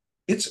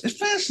 It's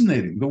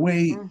fascinating the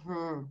way,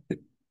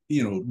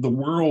 the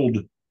world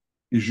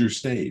is your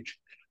stage.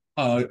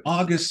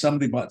 August,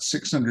 somebody bought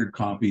 600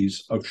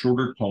 copies of Short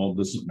or Tall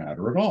Doesn't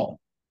Matter at All.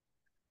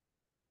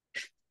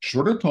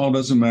 Short or Tall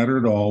Doesn't Matter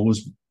at All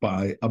was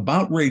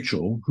about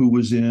Rachel, who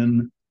was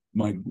in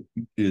my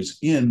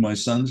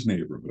son's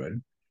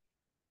neighborhood.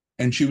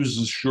 And she was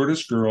the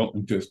shortest girl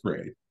in 5th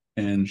grade.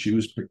 And she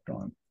was picked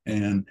on.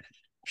 And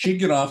she'd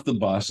get off the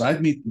bus.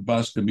 I'd meet the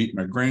bus to meet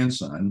my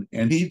grandson,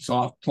 and he's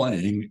off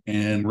playing.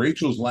 And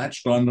Rachel's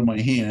latched onto my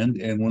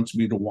hand and wants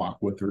me to walk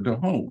with her to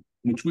home,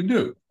 which we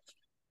do.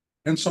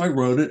 And so I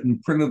wrote it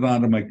and printed it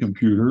onto my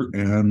computer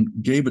and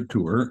gave it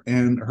to her.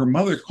 And her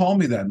mother called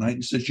me that night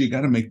and said, you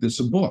got to make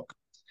this a book.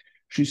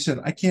 She said,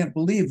 I can't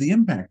believe the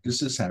impact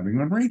this is having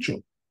on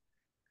Rachel.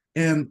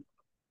 And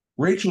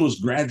Rachel is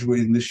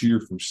graduating this year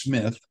from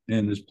Smith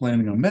and is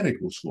planning on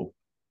medical school.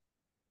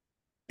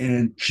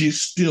 And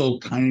she's still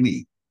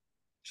tiny,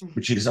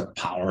 but she's a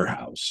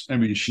powerhouse. I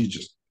mean,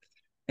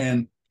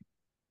 and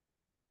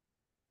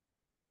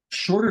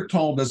Short or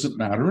Tall Doesn't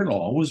Matter at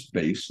All was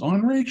based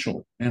on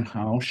Rachel and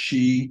how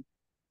she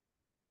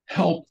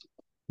helped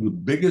the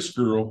biggest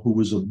girl who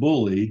was a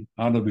bully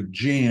out of a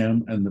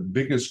jam, and the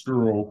biggest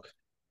girl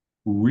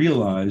who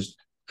realized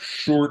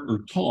short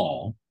or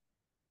tall,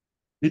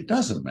 it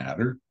doesn't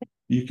matter.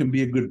 You can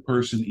be a good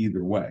person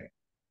either way.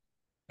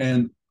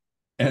 And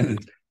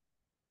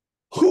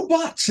who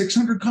bought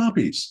 600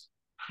 copies?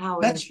 How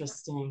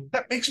interesting.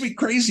 That makes me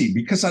crazy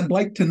because I'd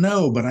like to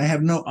know, but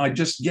I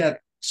just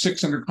get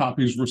 600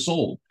 copies were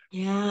sold.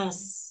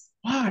 Yes.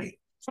 Why?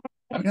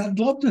 I mean, I'd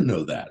love to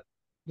know that.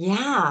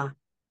 Yeah,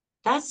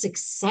 that's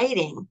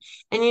exciting.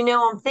 And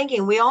I'm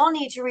thinking we all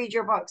need to read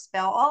your books,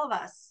 Bill, all of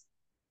us.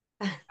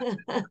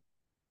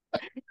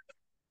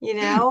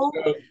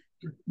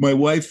 My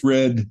wife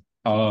read,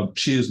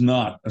 she is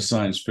not a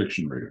science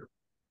fiction reader.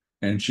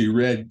 And she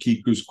read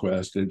Kiko's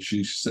Quest, and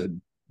she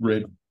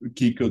read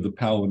Kiko the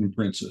Paladin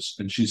Princess.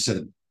 And she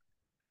said,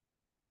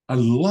 I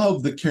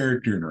love the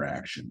character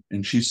interaction.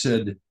 And she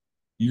said,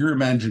 your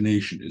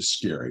imagination is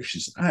scary. She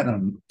said,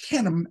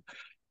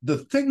 the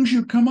things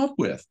you come up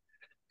with.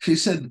 She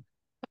said,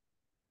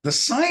 the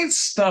science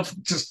stuff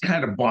just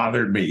kind of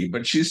bothered me,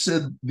 but she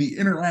said the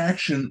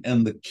interaction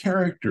and the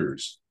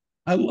characters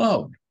I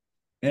loved.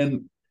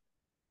 And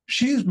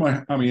she's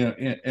my, I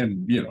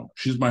mean, you know,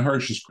 she's my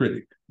harshest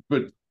critic,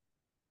 but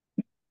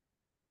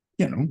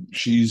you know,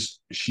 she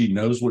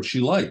knows what she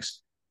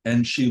likes.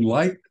 And she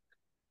liked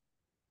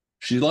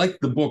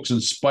the books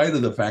in spite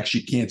of the fact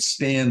she can't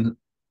stand,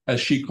 as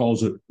she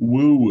calls it,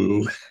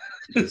 woo-woo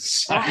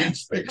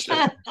science fiction.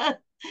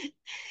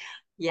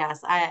 Yes,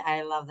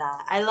 I love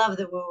that. I love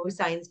the woo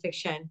science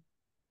fiction.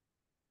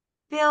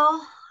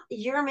 Bill,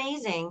 you're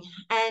amazing.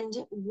 And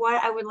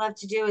what I would love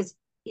to do is,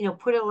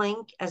 put a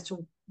link as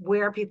to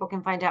where people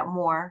can find out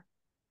more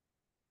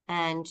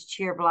and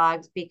to your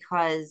blogs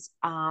because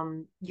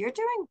you're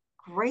doing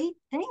great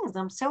things.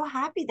 I'm so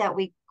happy that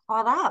we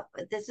caught up.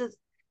 This is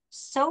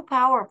so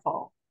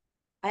powerful.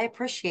 I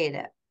appreciate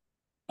it.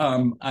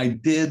 I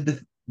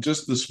did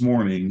just this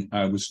morning.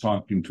 I was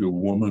talking to a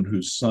woman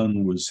whose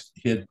son was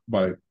hit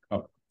by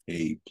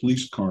a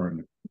police car in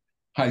a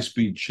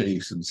high-speed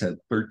chase and has had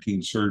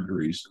 13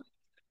 surgeries.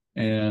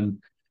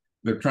 And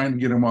they're trying to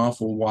get him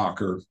off a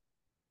walker.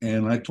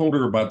 And I told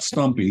her about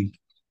Stumpy,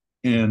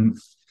 and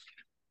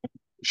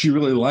she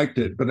really liked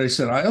it. But I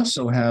said, I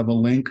also have a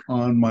link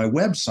on my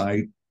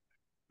website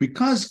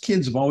because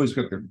kids have always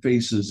got their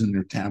faces in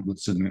their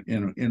tablets, and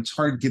it's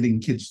hard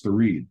getting kids to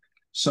read.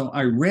 So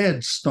I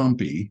read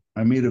Stumpy.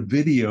 I made a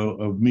video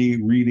of me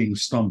reading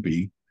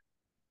Stumpy.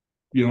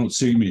 You don't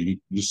see me,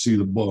 you see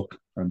the book.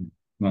 I'm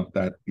not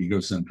that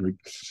egocentric.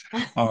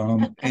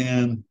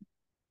 And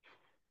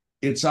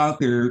it's out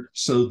there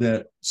so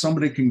that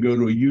somebody can go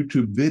to a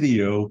YouTube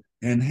video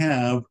and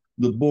have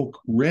the book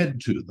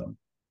read to them.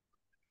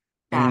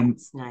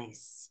 That's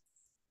nice.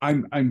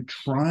 I'm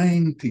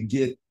trying to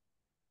get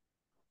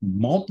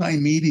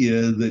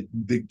multimedia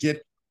that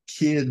get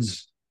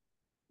kids.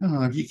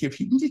 If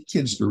you can get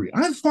kids to read,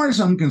 as far as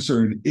I'm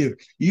concerned, if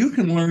you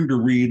can learn to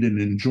read and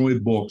enjoy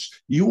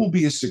books, you will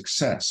be a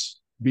success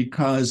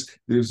because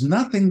there's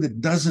nothing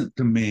that doesn't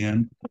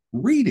demand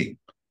reading.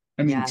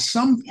 I mean, Yes.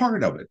 some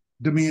part of it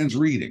demands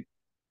reading.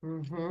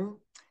 Mm-hmm.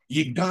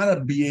 You got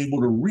to be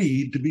able to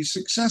read to be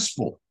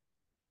successful.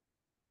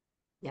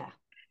 Yeah.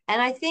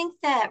 And I think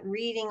that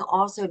reading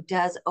also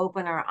does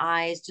open our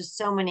eyes to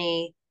so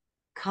many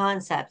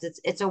concepts.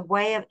 It's a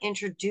way of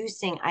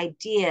introducing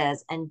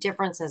ideas and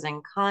differences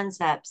and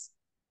concepts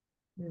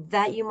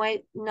that you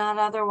might not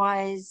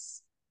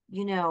otherwise,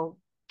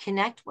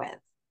 connect with.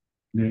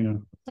 Yeah.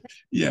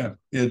 Yeah.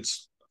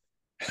 It's,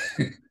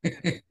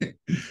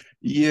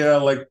 yeah,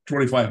 like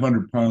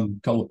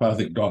 2,500-pound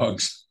telepathic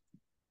dogs.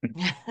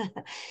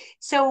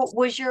 So what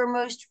was your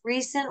most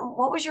recent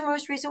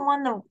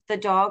one? The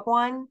dog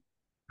one?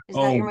 Is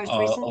that your Oh, most a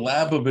recent?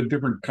 lab of a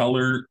different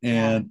color.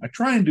 Yeah. And I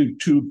try and do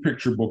 2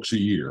 picture books a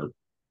year.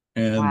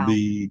 And Wow.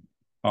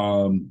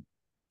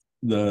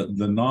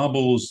 the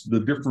novels, the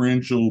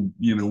differential,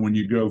 when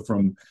you go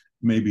from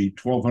maybe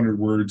 1,200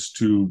 words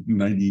to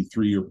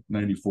 93 or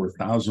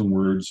 94,000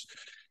 words,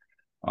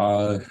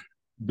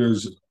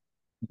 there's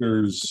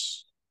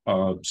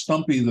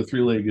Stumpy the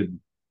three-legged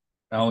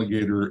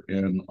alligator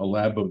and a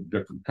lab of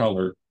different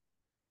color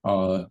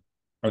are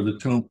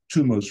the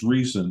two most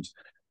recent.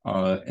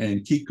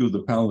 And Kiku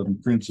the Paladin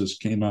Princess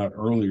came out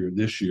earlier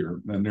this year,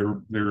 and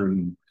they're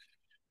in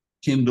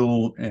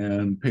Kindle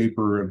and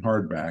paper and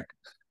hardback.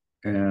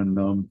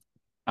 And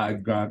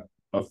I've got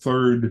a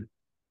third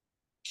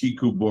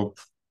Kiku book,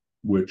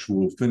 which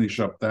will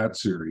finish up that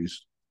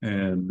series.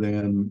 And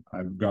then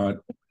I've got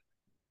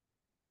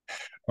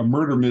a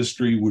murder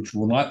mystery, which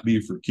will not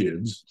be for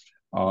kids,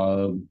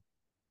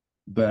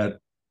 that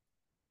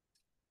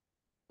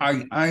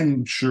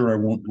I'm sure I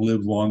won't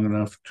live long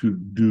enough to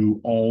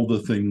do all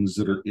the things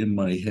that are in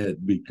my head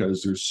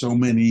because there's so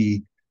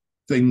many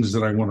things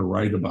that I want to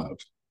write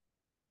about.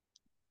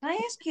 Can I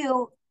ask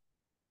you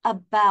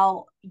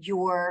about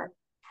your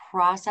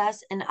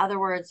process? In other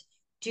words,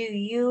 do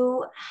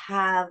you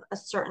have a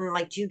certain,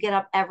 like, do you get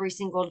up every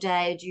single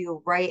day? Do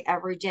you write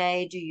every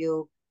day? Do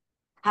you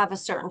have a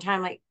certain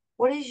time? Like,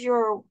 what is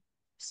your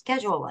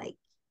schedule like?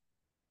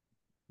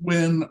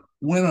 When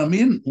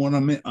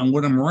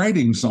I'm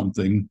writing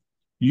something,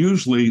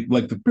 usually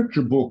like the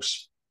picture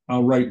books,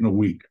 I'll write in a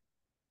week.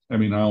 I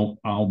mean, I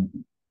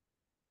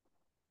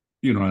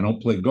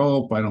don't play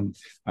golf.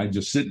 I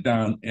just sit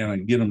down and I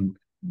get them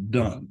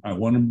done. I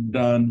want them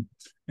done.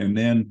 And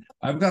then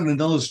I've got an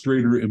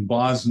illustrator in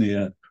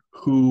Bosnia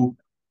who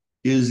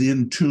is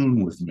in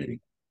tune with me.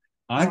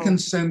 I can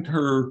send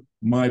her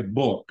my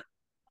book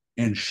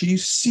and she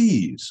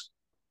sees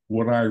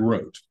what I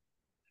wrote.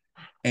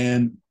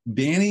 And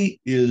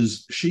Danny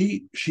she's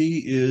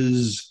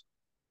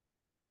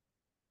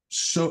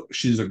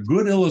a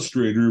good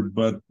illustrator,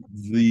 but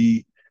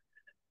the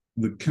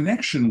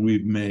connection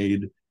we've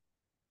made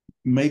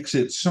makes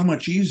it so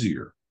much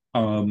easier.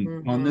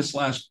 On this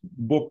last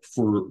book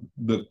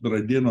that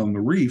I did on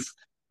the reef,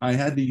 I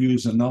had to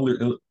use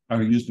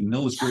I used an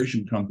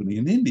illustration company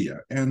in India,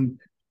 and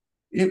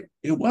it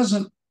was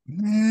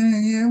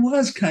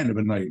kind of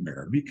a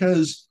nightmare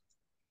because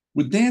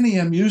With Danny,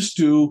 I'm used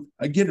to,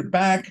 I get it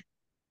back,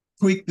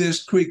 tweak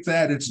this, tweak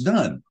that, it's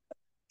done.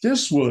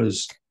 This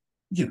was,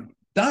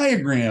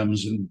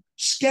 diagrams and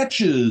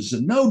sketches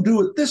and no,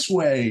 do it this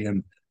way.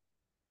 And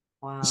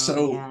Wow,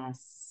 so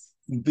yes.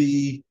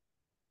 the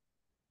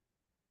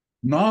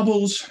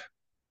novels,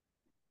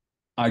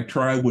 I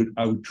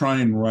would try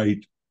and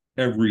write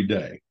every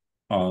day.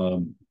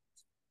 And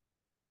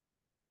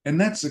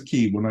that's the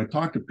key. When I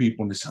talk to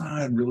people and they say,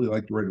 I'd really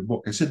like to write a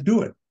book, I said,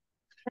 do it.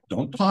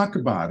 Don't talk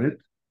about it.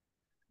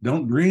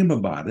 Don't dream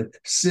about it.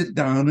 Sit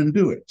down and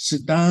do it.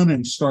 Sit down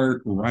and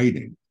start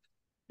writing.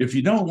 If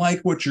you don't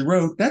like what you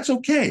wrote, that's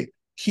okay.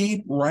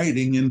 Keep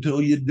writing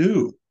until you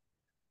do.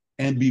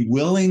 And be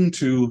willing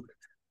to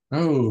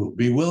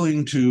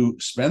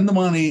spend the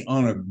money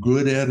on a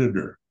good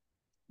editor,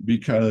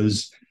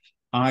 because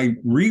I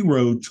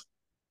rewrote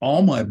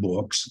all my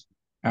books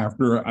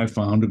after I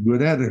found a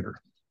good editor.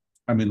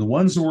 I mean, the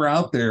ones that were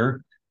out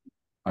there,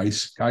 I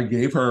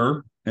gave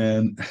her,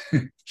 and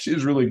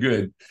she's really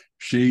good.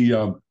 She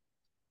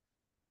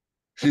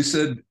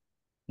said,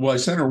 well, I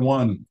sent her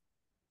one,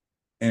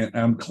 and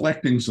I'm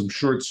collecting some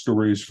short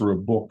stories for a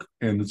book,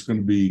 and it's going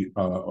to be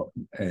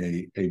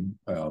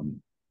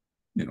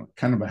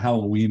kind of a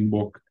Halloween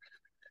book,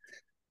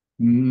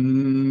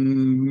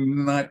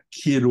 not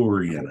kid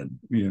oriented,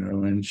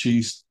 and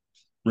she's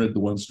read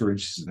the one story.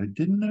 She said, I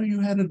didn't know you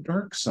had a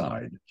dark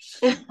side.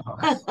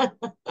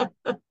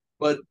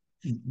 But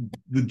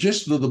the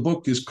gist of the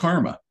book is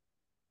karma,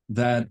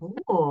 that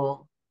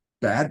Ooh.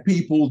 bad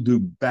people do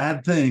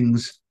bad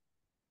things,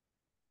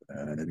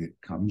 and it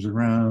comes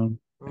around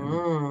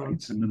and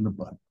bites them in the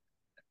butt.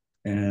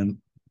 And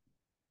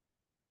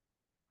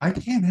I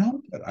can't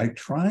help it. I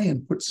try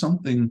and put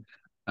something,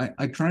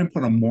 I try and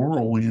put a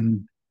moral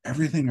in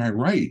everything I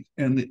write.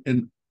 And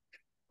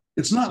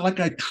it's not like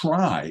I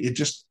try, it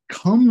just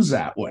comes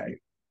that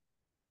way.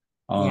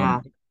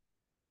 Yeah.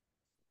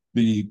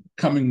 The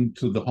coming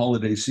to the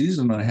holiday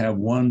season, I have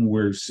one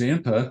where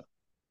Santa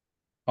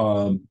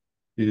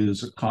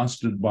is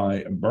accosted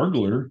by a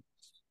burglar,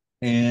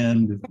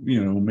 and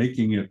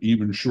making it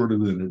even shorter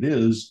than it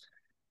is,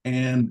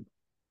 and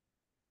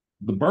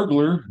the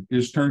burglar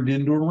is turned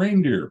into a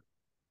reindeer,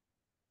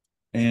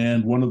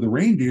 and one of the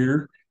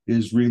reindeer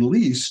is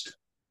released,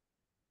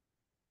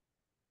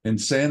 and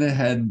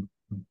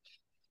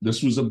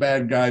this was a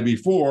bad guy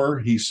before,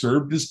 he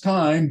served his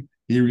time,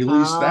 he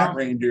released that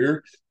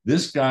reindeer.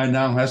 This guy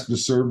now has to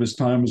serve his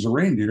time as a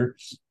reindeer,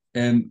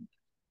 and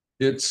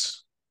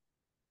it's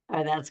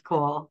that's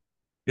cool.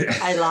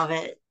 I love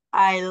it.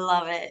 I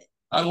love it.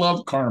 I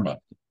love karma.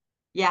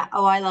 Yeah.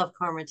 Oh, I love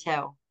karma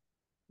too.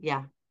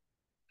 Yeah.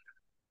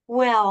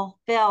 Well,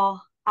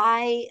 Bill,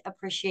 I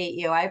appreciate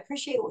you. I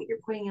appreciate what you're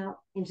putting out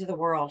into the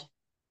world.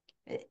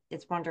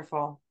 It's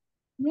wonderful.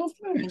 Well,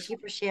 Thank thanks. you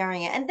for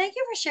sharing it. And thank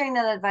you for sharing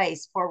that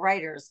advice for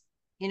writers.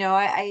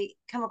 I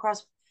come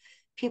across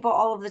people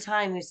all of the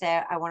time who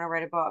say, I want to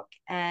write a book.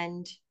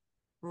 And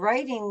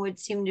writing would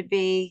seem to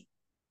be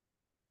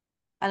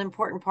an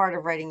important part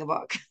of writing a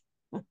book.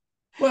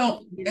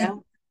 Well, You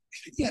know?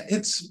 yeah,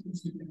 it's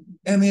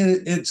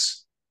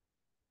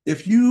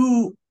if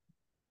you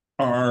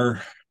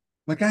are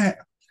like, I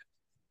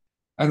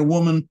had a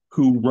woman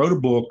who wrote a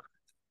book.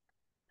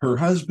 Her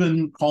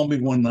husband called me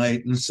one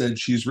night and said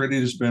she's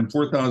ready to spend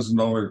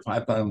 $4,000,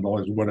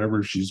 $5,000,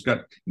 whatever. She's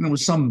got,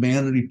 with some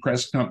vanity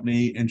press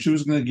company, and she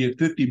was going to get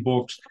 50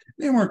 books.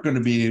 They weren't going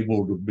to be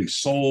able to be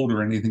sold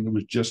or anything. It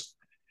was just,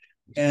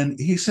 and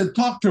he said,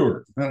 talk to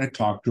her. And I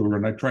talked to her,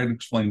 and I tried to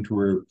explain to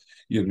her,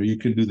 you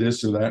can do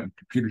this or that.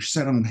 Computer. She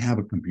said, I don't have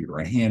a computer.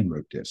 I hand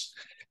wrote this.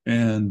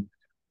 And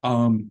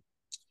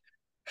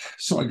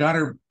so I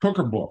took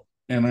her book,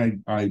 and I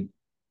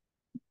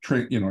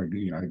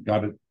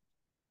got it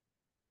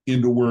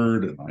into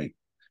Word, and I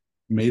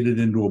made it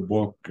into a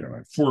book, and I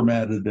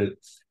formatted it,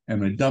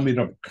 and I dummied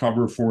up a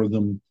cover for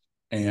them.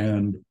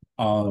 And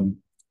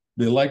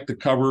they liked the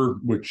cover,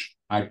 which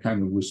I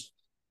kind of was,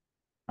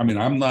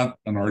 I'm not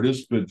an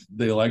artist, but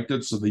they liked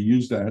it, so they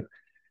used that.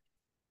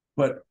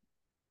 But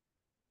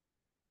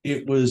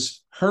it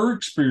was her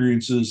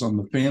experiences on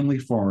the family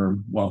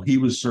farm while he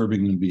was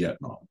serving in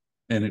Vietnam.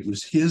 And it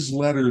was his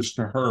letters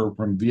to her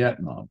from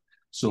Vietnam.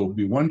 So it'd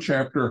be one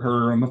chapter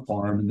her on the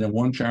farm, and then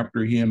one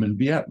chapter him in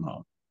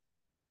Vietnam.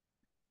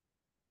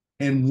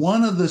 And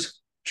one of the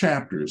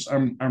chapters,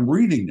 I'm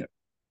reading it,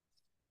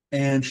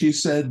 and she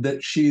said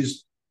that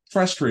she's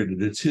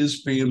frustrated. It's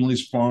his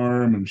family's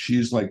farm, and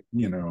she's like,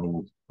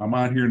 I'm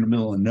out here in the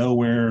middle of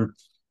nowhere.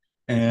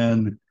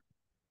 And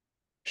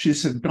she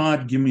said,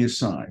 God, give me a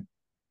sign.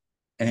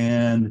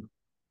 And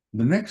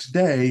the next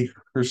day,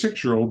 her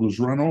 6-year-old was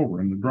run over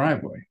in the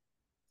driveway.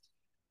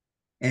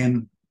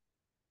 And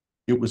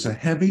it was a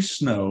heavy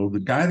snow. The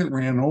guy that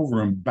ran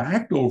over him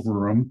backed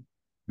over him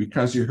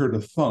because he heard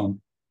a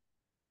thump,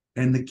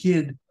 and the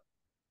kid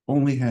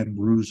only had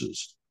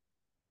bruises.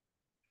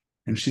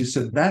 And she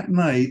said that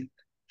night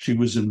she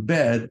was in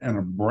bed, and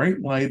a bright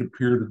light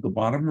appeared at the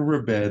bottom of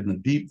her bed, and a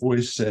deep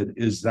voice said,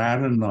 is that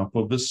enough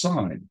of a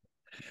sign?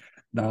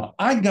 Now,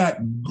 I got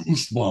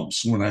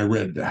goosebumps when I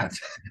read that.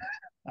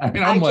 I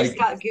mean, I I'm just like,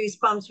 got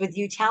goosebumps with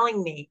you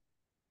telling me.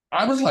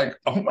 I was like,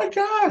 oh my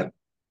God.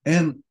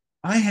 And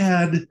I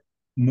had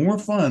more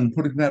fun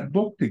putting that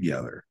book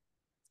together.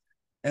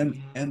 Yeah.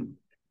 And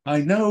I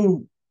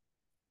know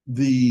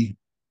the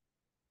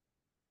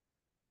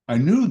I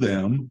knew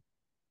them,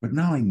 but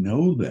now I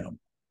know them.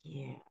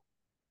 Yeah.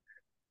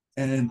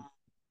 And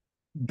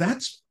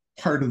that's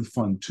part of the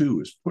fun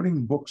too, is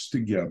putting books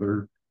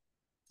together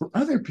for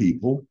other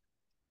people.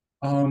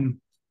 Um,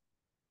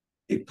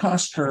 it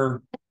cost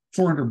her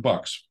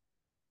 $400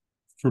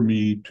 for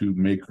me to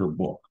make her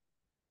book,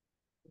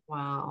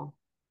 Wow.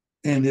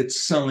 and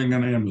it's selling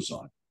on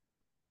Amazon.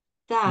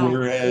 That is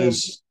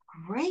Whereas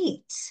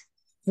great.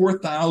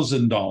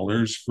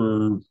 $4,000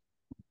 for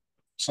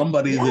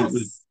somebody that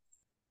was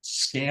Yes.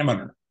 scamming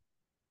her.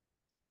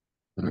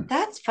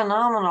 That's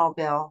phenomenal,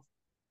 Bill.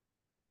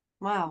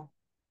 Wow.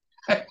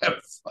 I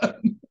have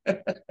fun.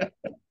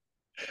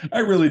 I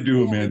really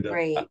do, Really Amanda.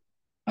 great.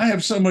 I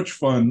have so much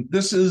fun.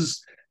 This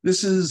is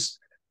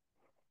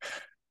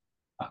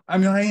I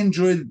mean, I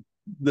enjoyed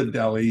the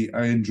deli.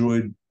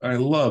 I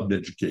loved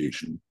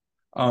education.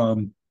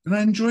 And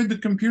I enjoyed the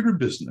computer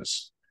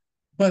business.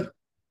 But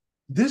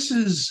this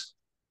is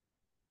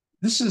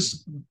this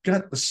has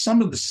got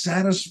some of the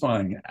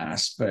satisfying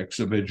aspects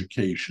of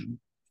education.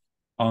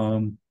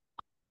 Um,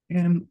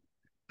 and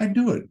I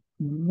do it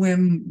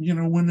when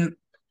it,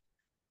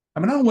 I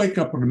mean, I'll wake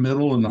up in the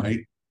middle of the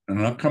night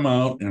and I'll come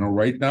out and I'll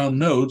write down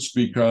notes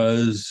and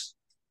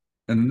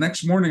the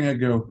next morning I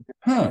go,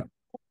 don't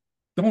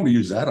want to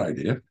use that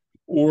idea.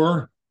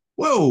 Or,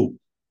 whoa,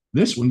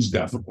 this one's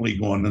definitely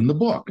going in the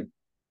book.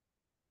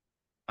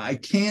 I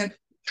can't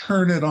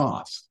turn it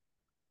off.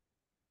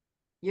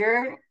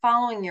 You're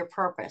following your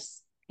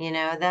purpose.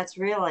 That's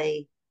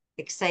really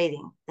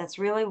exciting. That's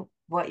really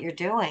what you're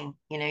doing.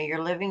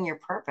 You're living your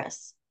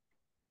purpose.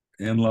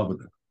 And loving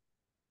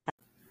it.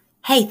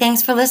 Hey,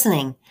 thanks for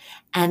listening.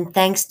 And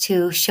thanks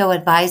to show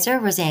advisor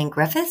Roseanne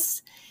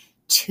Griffiths,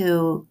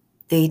 to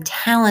the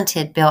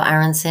talented Bill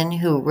Aronson,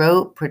 who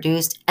wrote,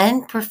 produced,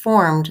 and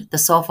performed the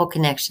Soulful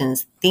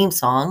Connections theme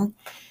song.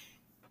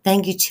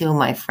 Thank you to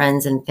my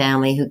friends and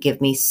family who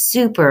give me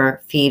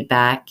super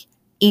feedback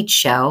each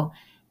show.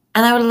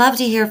 And I would love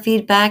to hear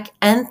feedback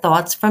and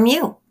thoughts from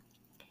you.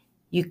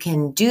 You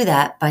can do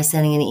that by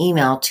sending an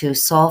email to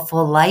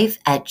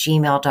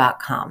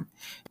soulfullife@gmail.com.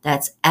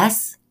 That's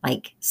S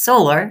like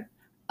solar,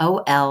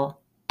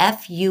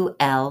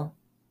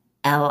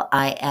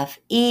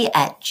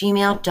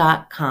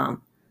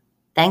 OLFULLIFE@gmail.com.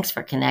 Thanks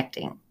for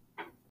connecting.